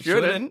 He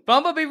shouldn't.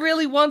 Bumblebee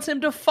really wants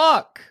him to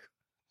fuck.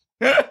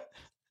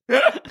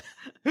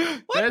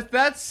 There's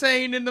that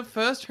scene in the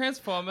first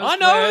Transformers. I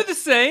know where the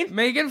scene.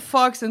 Megan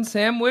Fox and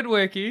Sam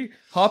Witwicky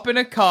hop in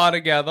a car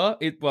together.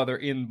 They're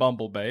in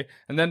Bumblebee.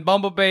 And then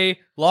Bumblebee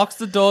locks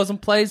the doors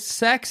and plays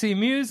sexy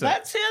music.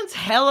 That sounds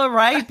hella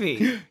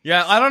rapey.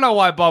 Yeah, I don't know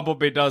why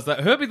Bumblebee does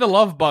that. Herbie the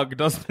Love Bug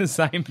does the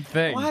same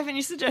thing. Why haven't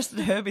you suggested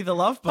Herbie the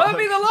Love Bug?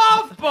 Herbie the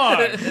Love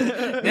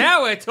Bug!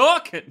 Now we're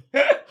talking.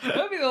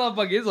 Herbie the Love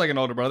Bug is like an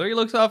older brother. He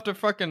looks after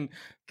fucking...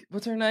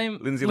 What's her name?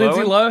 Lindsay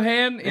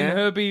Lohan in Yeah.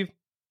 Herbie...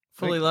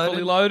 Fully Loaded?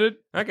 Fully Loaded.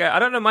 Okay, I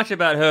don't know much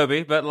about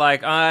Herbie, but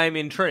like I'm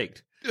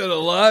intrigued. Got a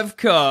live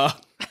car.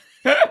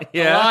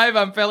 Yeah. Alive,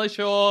 I'm fairly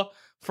sure,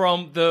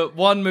 from the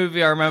one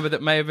movie I remember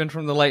that may have been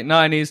from the late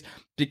 90s,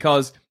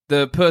 because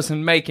the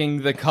person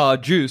making the car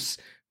juice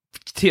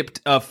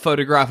tipped a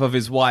photograph of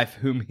his wife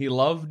whom he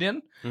loved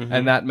in,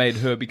 and that made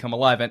her become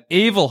alive. And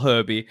evil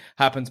Herbie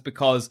happens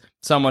because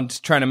someone's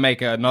trying to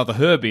make another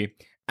Herbie,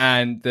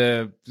 and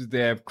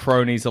their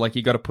cronies are like,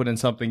 you got to put in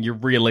something you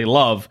really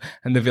love,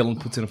 and the villain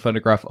puts in a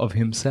photograph of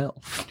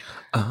himself.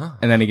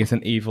 And then he gets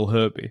an evil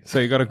Herbie. So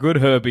you got a good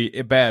Herbie,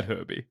 a bad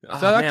Herbie. So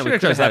that man, should we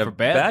have could've just had had a for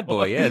bad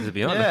boy, yeah, to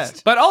be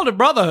honest. But older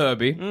brother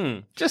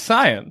Herbie, just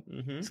saying,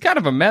 he's kind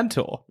of a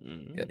mentor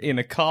in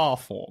a car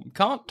form.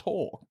 Can't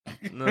talk.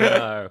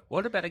 No.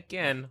 What about,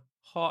 again,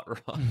 Hot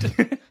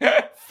Rod?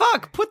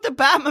 Fuck, put the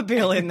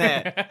Batmobile in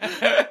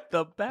there.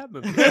 The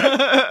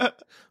Batmobile.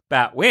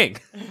 Batwing.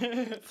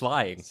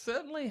 Flying.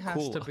 Certainly has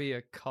Cool. to be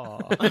a car.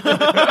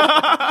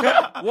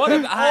 What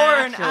if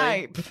Or an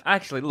ape.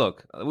 Actually,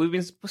 look, we've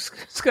been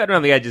skirting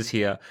around the edges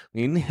here.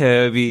 We mean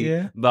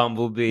Herbie,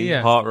 Bumblebee,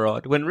 Hot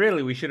Rod, when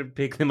really we should have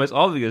picked the most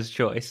obvious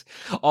choice,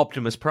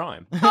 Optimus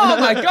Prime. Oh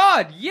my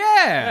god, yeah!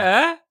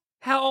 Yeah?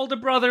 How older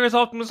brother is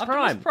Optimus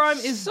Prime? Optimus Prime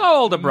is so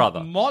older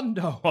brother.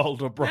 Mondo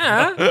older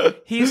brother. Yeah.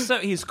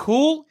 He's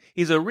cool.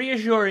 He's a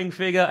reassuring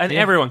figure, and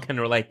everyone can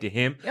relate to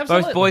him,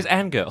 Absolutely. both boys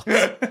and girls.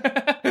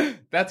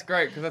 That's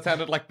great, because that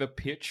sounded like the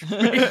pitch.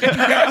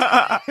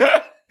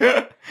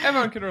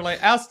 Everyone can relate.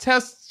 Our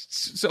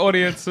test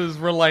audiences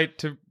relate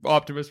to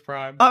Optimus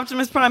Prime.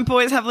 Optimus Prime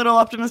boys have little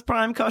Optimus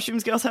Prime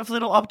costumes. Girls have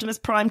little Optimus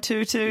Prime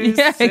tutus.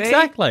 Yeah, See?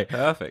 exactly.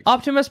 Perfect.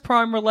 Optimus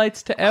Prime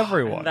relates to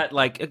everyone. And that,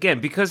 like, again,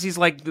 because he's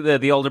like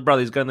the older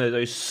brother, he's got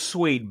those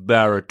sweet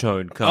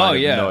baritone kind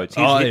of notes.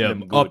 He's hitting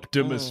them good.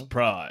 Optimus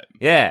Prime.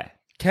 Yeah.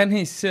 Can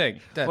he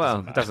sing? That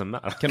Well, it doesn't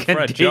matter. Can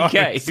Fred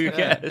Jones? Who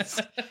cares?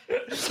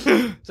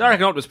 So I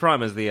reckon Optimus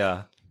Prime is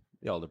the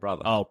older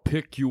brother. I'll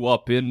pick you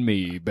up in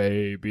me,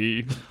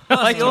 baby. He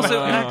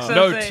also acts as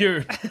No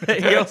tune.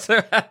 He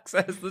also acts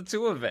as the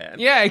tour van.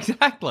 Yeah,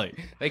 exactly.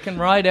 They can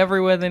ride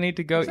everywhere they need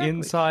to go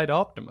inside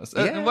Optimus.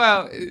 Yeah.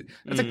 Well,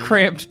 it's a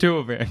cramped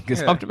tour van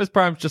because Optimus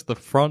Prime's just the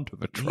front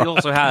of a He truck.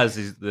 also has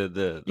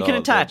the You can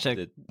attach a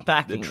the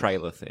backing.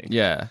 trailer thing.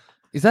 Yeah.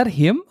 Is that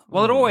him?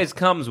 Well, it always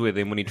comes with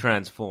him when he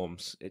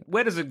transforms.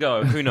 Where does it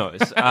go? Who knows?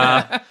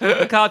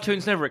 The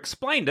cartoons never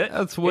explained it.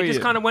 That's It weird.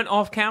 just kind of went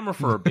off camera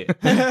for a bit.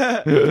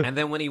 And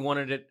then when he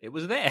wanted it, it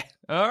was there.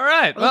 All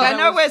right. Look, I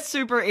know we're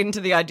super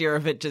into the idea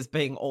of it just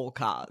being all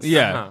cars.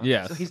 Yeah, Uh-huh.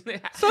 yeah. So, he's,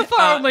 So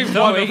far, only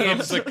no, one of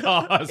them's a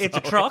car. It's a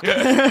truck.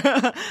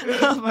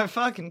 Oh my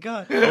fucking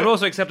god. I would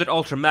also accepted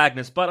Ultra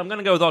Magnus, but I'm going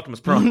to go with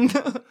Optimus Prime.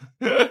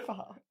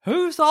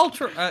 Who's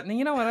Ultra?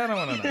 You know what? I don't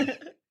want to know.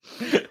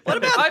 What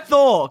about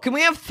Thor? Can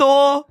we have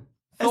Thor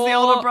as the Thor-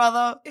 older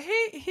brother?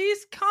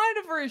 He's kind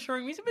of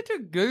reassuring. He's a bit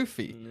too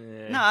goofy.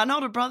 No, an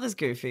older brother's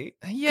goofy.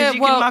 Yeah, 'Cause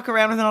you well- can muck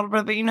around with an older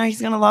brother, but you know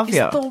he's going to love Is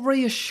you. Thor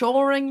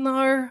reassuring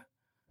though?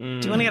 Do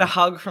you want to get a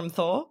hug from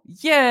Thor?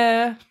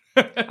 Yeah.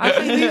 I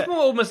think he's more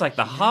almost like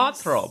the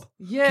heartthrob.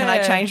 Yeah. Can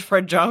I change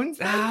Fred Jones?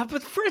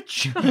 But Fred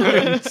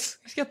Jones.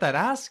 He's got that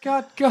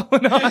Ascot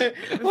going on.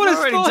 We've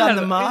already done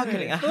the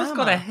marketing. A Thor's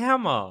got a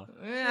hammer. hammer.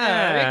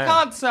 Yeah, he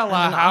can't sell a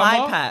An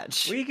hammer. eye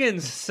patch. We can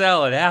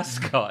sell an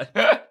Ascot.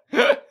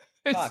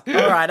 Fuck.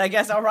 All right, I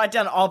guess I'll write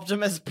down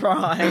Optimus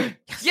Prime.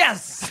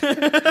 Yes.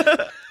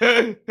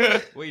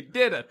 We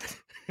did it.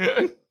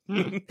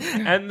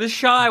 And the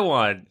shy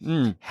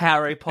one,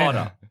 Harry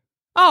Potter.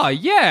 Oh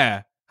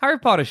yeah, Harry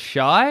Potter's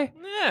shy.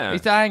 Yeah.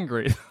 He's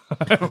angry.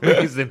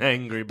 He's an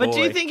angry boy. But do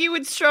you think he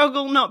would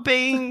struggle not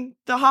being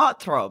the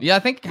heartthrob? Yeah, I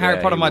think Harry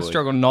Yeah, Potter he might would.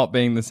 struggle not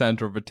being the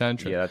center of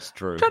attention. Yeah, that's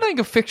true. I'm trying to think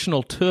of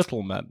fictional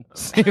turtle men.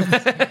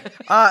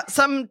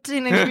 Some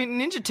Teenage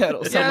Mutant Ninja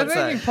Turtles, Yeah, some would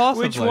say. maybe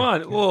possibly. Which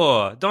one?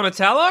 Oh,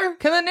 Donatello?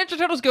 Can the Ninja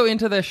Turtles go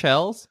into their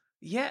shells?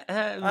 Yeah.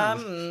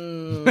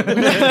 Um,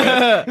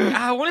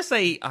 I want to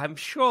say, I'm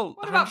sure.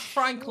 What about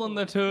Franklin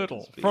the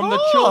Turtle from Oh.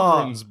 the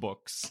children's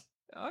books?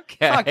 Okay.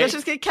 fuck, let's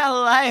just get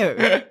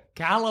Galileo.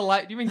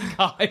 Galileo? Do you mean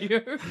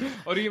Caillou?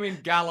 Or do you mean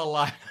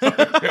Galileo?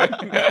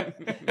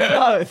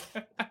 Both.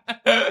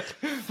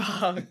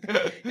 Fuck.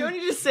 You know when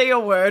you just see a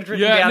word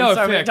written Yeah, down no,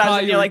 so many fair. times and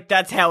Caillou- you're like,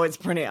 that's how it's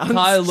pronounced.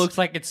 Caillou looks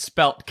like it's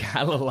spelt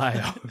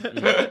Galileo.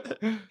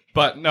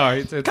 But no,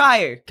 it's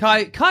Caillou.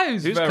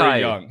 Caillou's Who's very Caillou?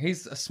 young.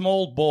 He's a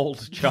small,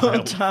 bald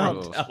child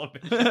child. from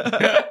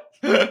television.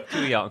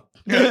 Too young.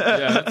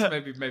 Yeah,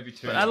 that's maybe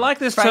too. I like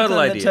this Franklin turtle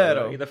the idea.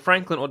 turtle. though. Either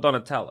Franklin or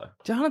Donatello.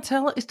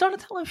 Donatello. Is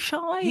Donatello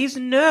shy? He's a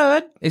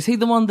nerd. Is he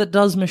the one that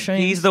does machines?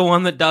 He's the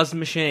one that does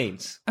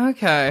machines.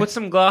 Okay. Put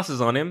some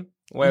glasses on him.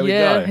 Where we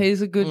yeah, go.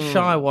 he's a good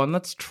shy one.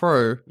 That's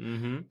true.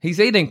 Mm-hmm. He's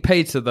eating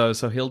pizza though,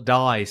 so he'll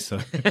die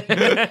soon.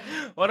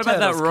 What about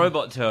Turtles that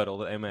robot turtle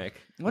that they make?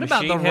 What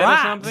about the Machine Head or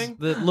rat something?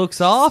 that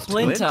looks after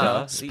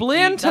Splinter.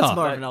 Splinter. That's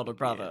more of an older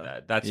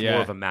brother. That's Yeah.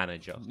 more of a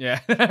manager.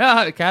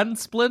 Yeah, can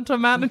Splinter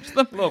manage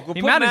them? Look, we'll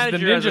he put managed the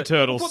manager as Ninja a-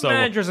 Turtles. We'll put So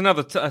manager as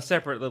another a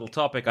separate little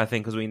topic, I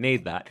think, because we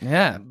need that.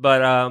 yeah,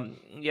 But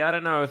yeah, I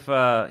don't know if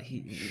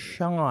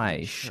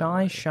shy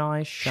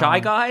Shy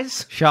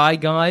Guys. Shy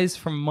guys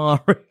from Mario.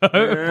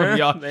 from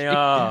Yoshi. They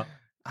are.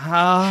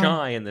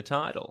 Shy in the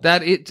title.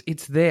 That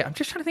it's there. I'm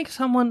just trying to think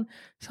of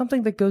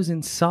something that goes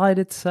inside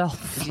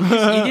itself. You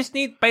just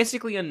need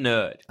basically a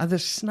nerd. Are the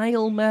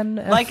snail men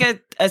Like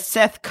a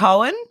Seth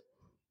Cohen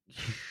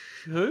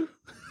Who?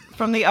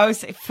 from the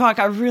OC. Fuck,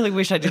 I really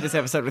wish I did this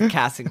episode with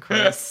Cass and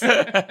Chris.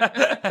 Like,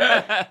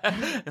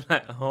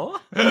 huh?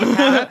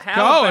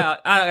 How about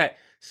okay?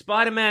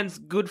 Spider-Man's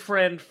good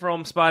friend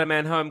from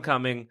Spider-Man: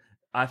 Homecoming.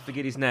 I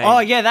forget his name. Oh,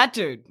 yeah, that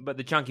dude. But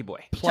the chunky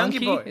boy. Chunky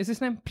Plunky? boy. Is his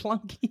name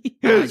Plunky?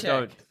 I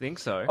don't think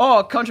so.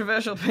 Oh,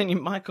 controversial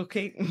opinion, Michael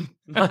Keaton.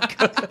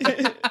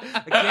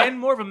 Again,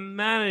 more of a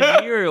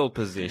managerial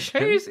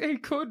position. He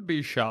could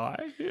be shy,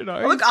 you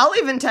know. Look, I'll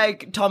even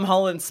take Tom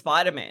Holland's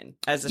Spider-Man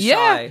as a Yeah,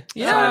 shy.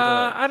 yeah.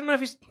 shy boy. I don't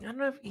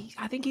know if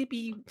I think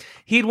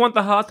he'd want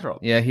the heartthrob.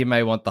 Yeah, he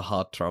may want the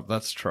heartthrob.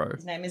 That's true.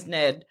 His name is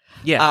Ned.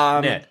 Yeah,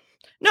 Ned.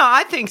 No,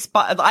 I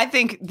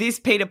think this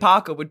Peter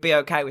Parker would be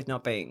okay with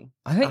not being.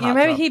 I think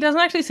maybe he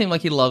doesn't actually seem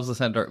like he loves being the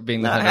center of I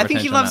think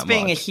he attention loves that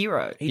being a much.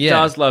 hero. He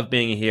does love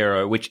being a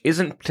hero, which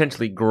isn't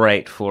potentially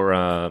great for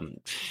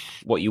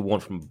what you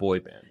want from a boy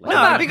band. Like,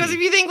 No, because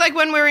if you think like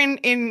when we're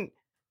in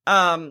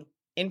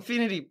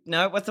Infinity,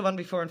 no, what's the one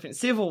before Infinity?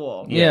 Civil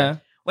War. Yeah.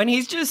 When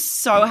he's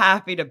just so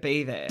happy to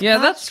be there. Yeah,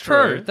 that's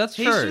true. That's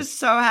He's true. just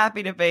so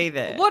happy to be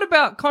there. What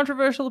about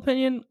controversial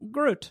opinion?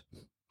 Groot.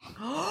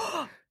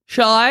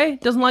 Shy,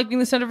 doesn't like being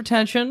the center of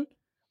attention.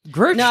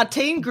 Groot. Now,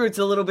 Teen Groot's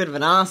a little bit of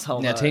an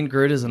asshole. Yeah, though. Teen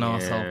Groot is an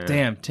asshole.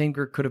 Damn, Teen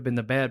Groot could have been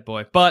the bad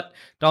boy, but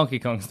Donkey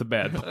Kong's the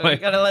bad boy. You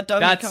gotta let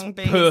Donkey That's Kong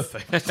be.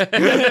 perfect.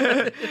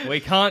 We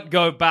can't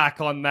go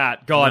back on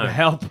that. God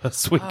help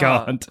us, we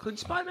can't. Could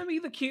Spider-Man be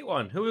the cute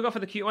one? Who we got for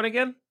the cute one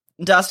again?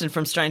 Dustin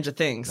from Stranger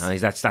Things. No,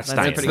 that's That's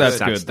staying. pretty That's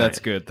good.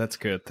 good.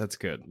 That's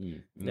good.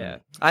 Yeah.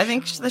 I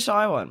think the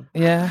shy one.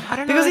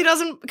 Yeah.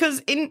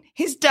 Because in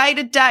his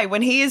day-to-day,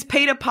 when he is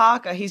Peter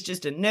Parker, he's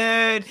just a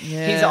nerd.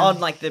 Yeah. He's on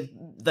like the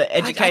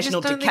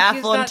educational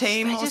decathlon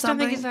team or I just something. don't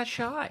think he's that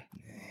shy.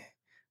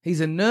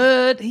 He's a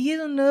nerd. He is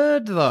a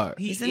nerd, though.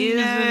 He's He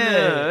is a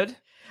nerd.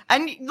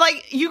 And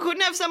like, you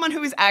couldn't have someone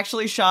who is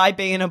actually shy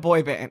be in a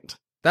boy band.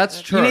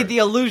 That's true. You need the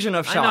illusion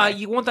of shy. I know,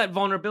 you want that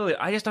vulnerability.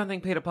 I just don't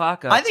think Peter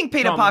Parker. I think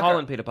Peter Tom Parker-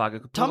 Holland Peter Parker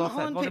could pull Tom off that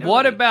Holland, Peter vulnerability.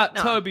 What about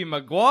No. Tobey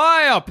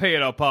Maguire,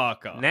 Peter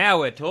Parker? Now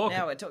we're talking.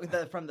 Now we're talking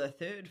from the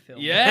third film.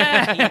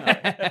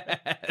 Yes.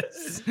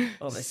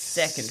 Or the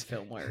second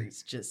film where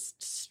he's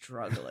just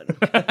struggling.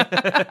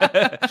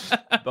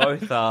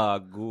 Both are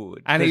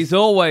good. And he's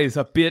always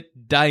a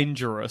bit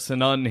dangerous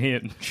and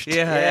unhinged.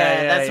 Yeah,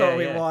 that's what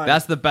we want.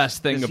 That's the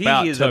best thing 'Cause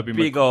about he is Tobey a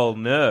big Maguire. old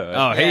nerd.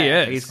 Oh, he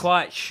is. He's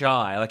quite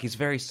shy. Like, he's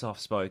very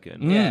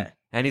soft-spoken. Yeah.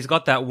 And he's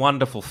got that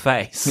wonderful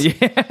face. Yeah,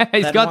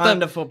 he's that got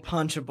wonderful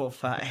punchable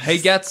face. He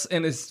gets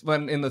in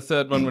the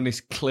third one when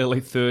he's clearly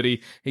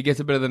 30, he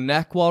gets a bit of the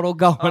neck waddle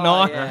going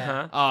on.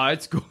 yeah. Oh,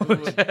 it's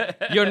good.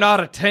 You're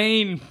not a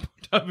teen,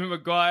 Tobey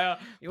Maguire.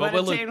 You weren't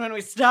a teen when we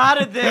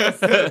started this.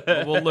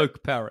 But we're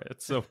Luke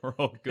Parrott, so we're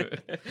all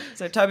good.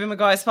 So Tobey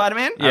Maguire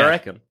Spider-Man? I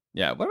reckon.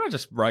 Yeah, what about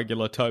just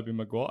regular Tobey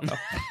Maguire?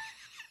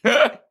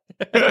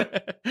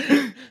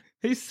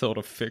 He's sort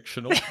of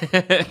fictional.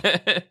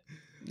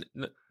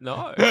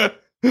 No.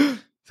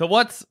 So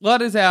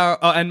what is our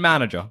and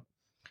manager?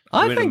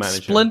 I We're the think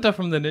manager. Splinter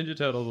from the Ninja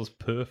Turtles is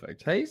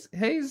perfect. He's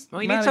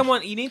Well, you need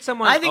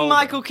someone. I think older.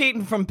 Michael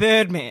Keaton from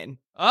Birdman.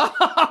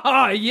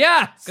 Oh,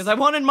 yes. Because I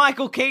wanted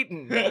Michael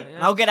Keaton.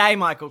 I'll get a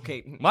Michael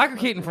Keaton. Michael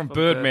Keaton from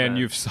Birdman,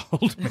 you've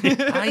sold me.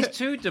 He's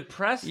too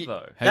depressed,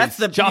 though. That's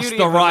the just beauty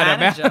the of a right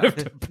manager. amount of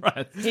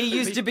depressed. He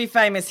used to be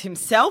famous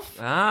himself.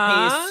 He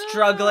is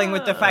struggling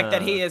with the fact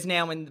that he is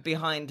now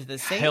behind the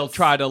scenes. He'll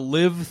try to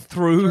live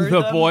through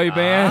the them. boy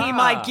band. He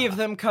might give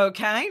them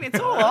cocaine. It's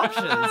all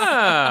options.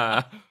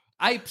 Ah.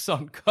 Apes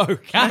on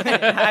cocaine.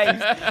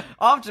 Hey,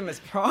 Optimus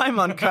Prime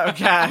on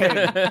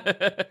cocaine.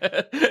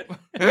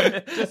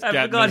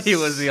 I forgot he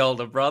was the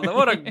older brother.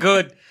 What a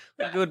good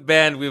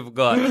band we've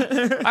got.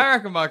 I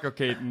reckon Michael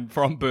Keaton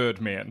from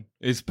Birdman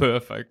is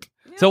perfect.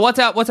 So what's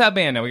our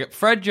band now? We got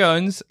Fred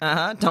Jones,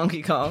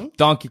 Donkey Kong,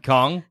 Donkey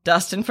Kong.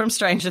 Dustin from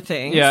Stranger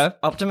Things, Yeah.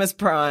 Optimus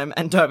Prime,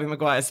 and Tobey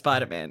Maguire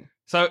Spider-Man.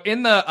 So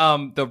in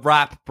the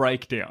rap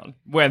breakdown,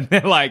 when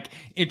they're like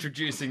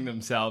introducing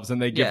themselves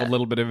and they give Yeah. a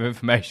little bit of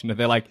information, and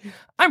they're like,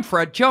 "I'm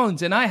Fred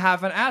Jones and I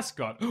have an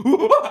ascot."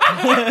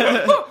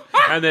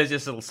 And there's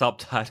just little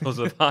subtitles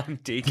of I'm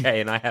DK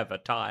and I have a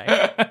tie.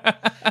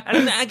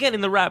 And again,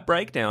 in the rap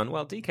breakdown,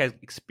 well, DK's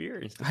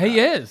experienced. with He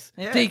that. is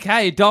Yeah.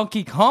 DK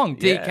Donkey Kong.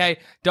 Yeah. DK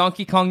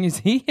Donkey Kong is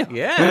here.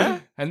 Yeah.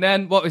 And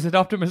then what was it?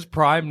 Optimus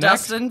Prime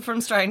next. Dustin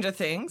from Stranger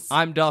Things.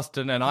 I'm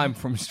Dustin and I'm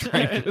from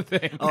Stranger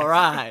Things. All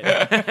right.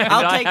 I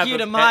I'll take have you a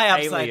to pet my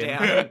upside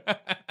alien.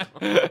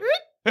 down.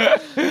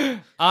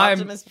 I'm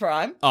Optimus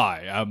Prime.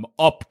 I am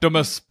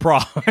Optimus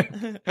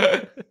Prime.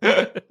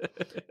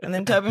 And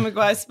then Tobey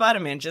Maguire's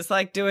Spider-Man, just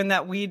like doing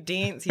that weird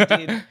dance he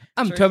did.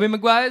 I'm Tobey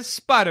Maguire's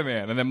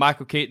Spider-Man. And then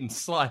Michael Keaton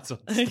slides on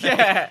stage.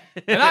 Yeah.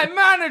 And I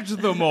manage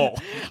them all.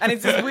 And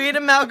it's this weird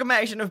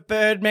amalgamation of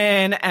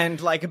Birdman and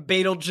like a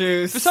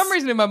Beetlejuice. For some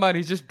reason in my mind,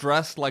 he's just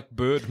dressed like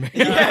Birdman.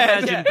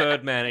 Imagine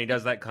Birdman, and he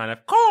does that kind of.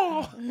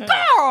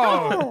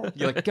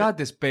 You're like, God,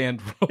 this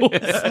band rules.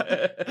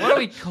 What are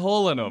we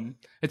calling them?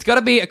 It's got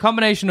to be a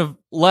combination of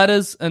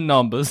letters and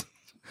numbers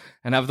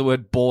and have the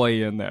word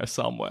boy in there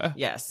somewhere.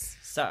 Yes,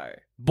 so.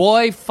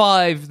 Boy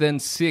 5, then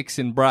 6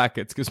 in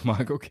brackets, because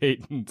Michael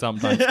Keaton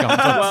sometimes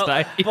comes on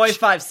stage. Boy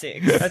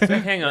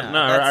 5'6". Hang on,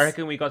 I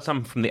reckon we got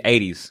some from the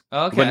 80s.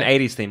 Okay. When an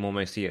 80s theme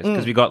almost, yes.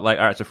 Because we got, like,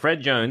 all right, so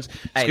Fred Jones,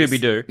 80s.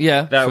 Scooby-Doo.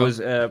 Yeah, That sure. was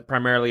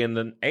primarily in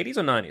the 80s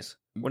or 90s?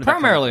 When did that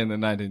come Primarily out?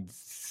 in the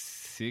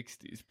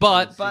 1960s.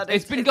 But But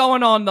it's been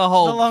going on the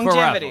whole the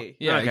longevity. forever.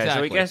 Yeah, okay, exactly.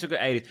 so we guess we've got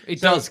 80s. It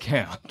So does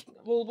count.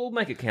 We'll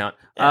make it count.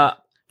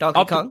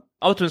 Donkey Kong.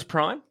 Optimus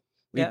Prime.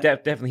 Yeah.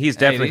 He's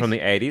definitely 80s. from the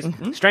 80s.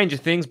 Mm-hmm. Stranger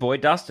Things boy,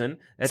 Dustin.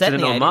 That's Set an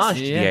in the 80s. homage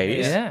to the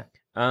 80s. Yeah.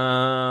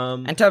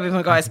 And Tobey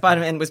Maguire's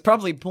Spider-Man was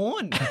probably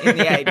born in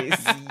the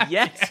 80s.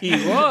 Yes, he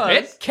was.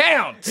 It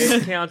counts.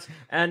 It counts.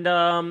 And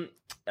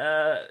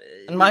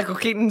And Michael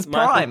Keaton's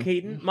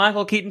Prime.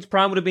 Michael Keaton's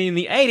Prime would have been in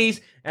the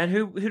 80s. And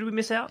who did we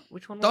miss out?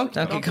 Which one? Was it?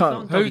 Donkey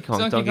Kong. Donkey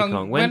Kong. Donkey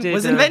Kong When when- did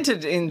Was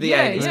invented in the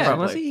 80s, yeah.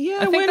 probably. Was he? Yeah, I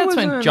think when that's was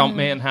when it?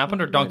 Jumpman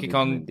happened, or Donkey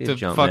Kong, Did the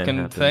Jumpman fucking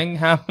happen? thing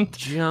happened.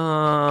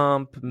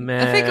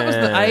 Jumpman. I think it was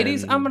the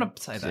 80s. I'm going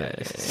to say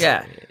that.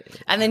 Yeah.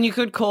 And then you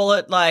could call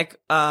it like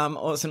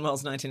Orson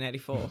Welles'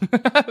 1984.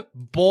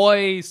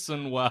 Boys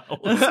and Wells.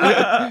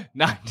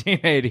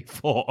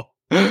 1984.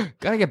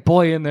 Gotta get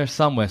boy in there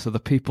somewhere so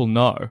the people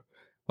know.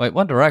 Wait,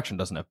 One Direction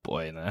doesn't have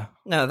boy in there.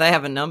 No, they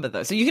have a number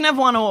though. So you can have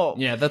one or.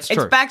 Yeah, that's It's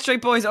true.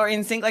 Backstreet Boys or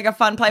NSYNC, like a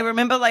fun play.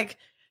 Remember like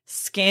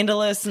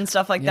Scandalous and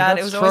stuff like Yeah, that?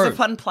 It that's was always a true.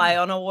 fun play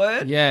on a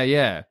word.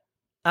 Yeah.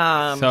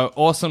 Um, So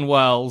Orson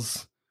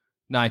Welles,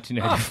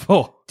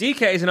 1984.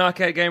 DK is an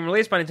arcade game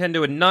released by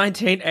Nintendo in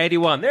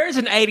 1981. There is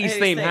an 80s 80s theme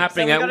theme.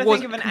 happening. So we That gotta was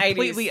think of an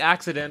completely 80s.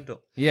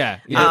 accidental. Yeah.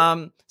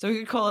 So we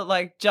could call it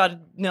like Judd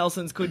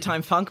Nelson's Good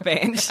Time Funk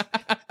Band.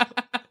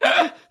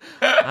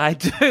 I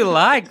do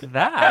like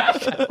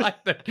that. I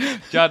like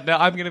that.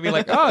 I'm going to be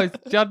like, oh, has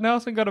Judd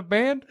Nelson got a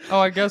band? Oh,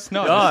 I guess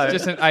not. No. It's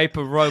just an ape,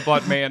 a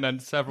robot man,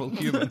 and several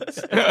humans.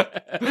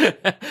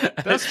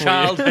 A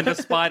child and a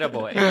spider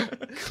boy.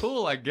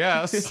 Cool, I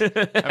guess. I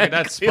mean,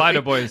 that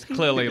Spider Boy is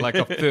clearly like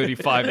a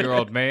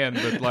 35-year-old man,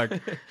 but like,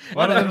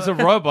 one of them's a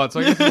robot, so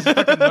I guess there's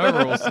fucking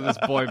no rules to this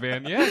boy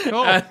band. Yeah,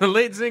 cool. And the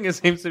lead singer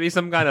seems to be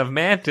some kind of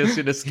mantis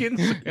in a skin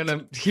suit. In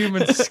a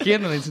human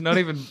skin, and it's not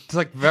even, it's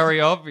like very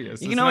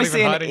obvious. You It's can not always even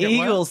see an hiding it well.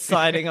 eagle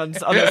sighting on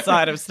the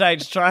side of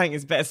stage, trying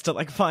his best to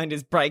like find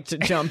his break to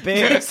jump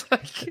in. Is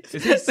he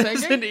There's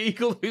singing? an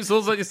eagle who's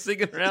also just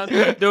singing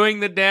around doing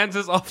the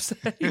dances off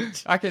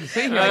stage. I can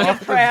see him Like a off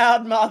the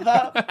proud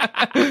mother.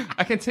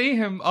 I can see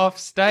him off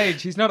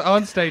stage. He's not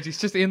on stage. He's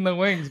just in the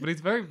wings, but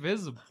he's very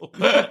visible.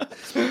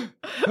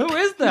 Who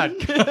is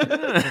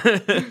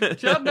that?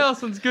 Judd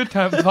Nelson's Good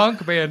Time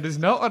Funk Band is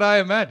not what I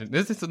imagined.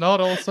 This is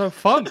not also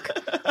funk.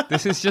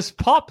 This is just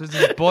pop. This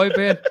is boy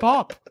band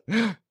pop.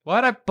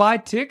 Why'd I buy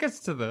tickets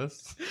to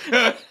this?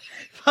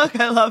 Fuck,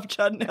 I love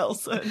Judd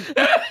Nelson.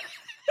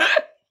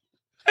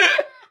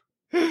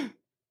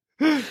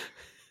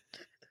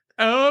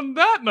 On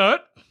that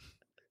note,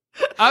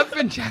 I've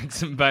been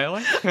Jackson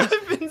Bailey. I've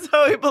been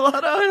Zoe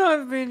Bellotto.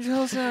 I've been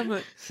Joel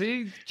Samet.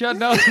 See Judd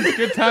Nelson's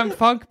Good Time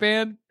Funk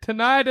Band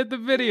tonight at the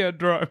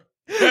Videodrome.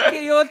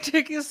 Get your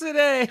tickets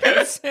today at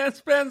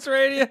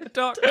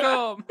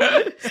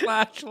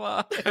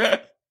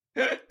sanspansradio.com/live.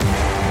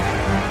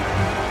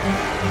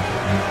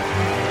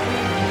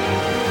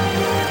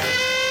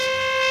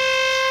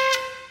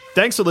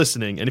 Thanks for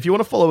listening, and if you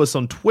want to follow us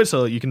on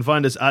Twitter, you can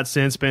find us at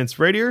Sanspants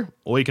Radio,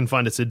 or you can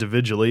find us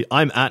individually.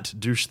 I'm at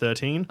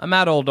Douche13. I'm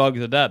at All Dogs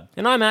Are Dead.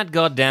 And I'm at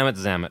Goddammit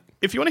Zammit.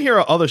 If you want to hear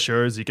our other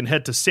shows, you can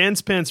head to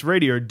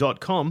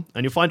sanspantsradio.com,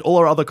 and you'll find all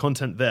our other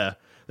content there.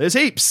 There's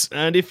heaps,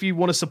 and if you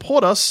want to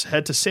support us,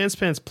 head to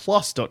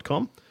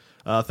sanspantsplus.com.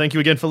 Thank you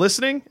again for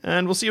listening,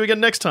 and we'll see you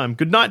again next time.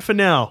 Good night for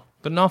now.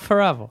 But not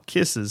forever.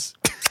 Kisses.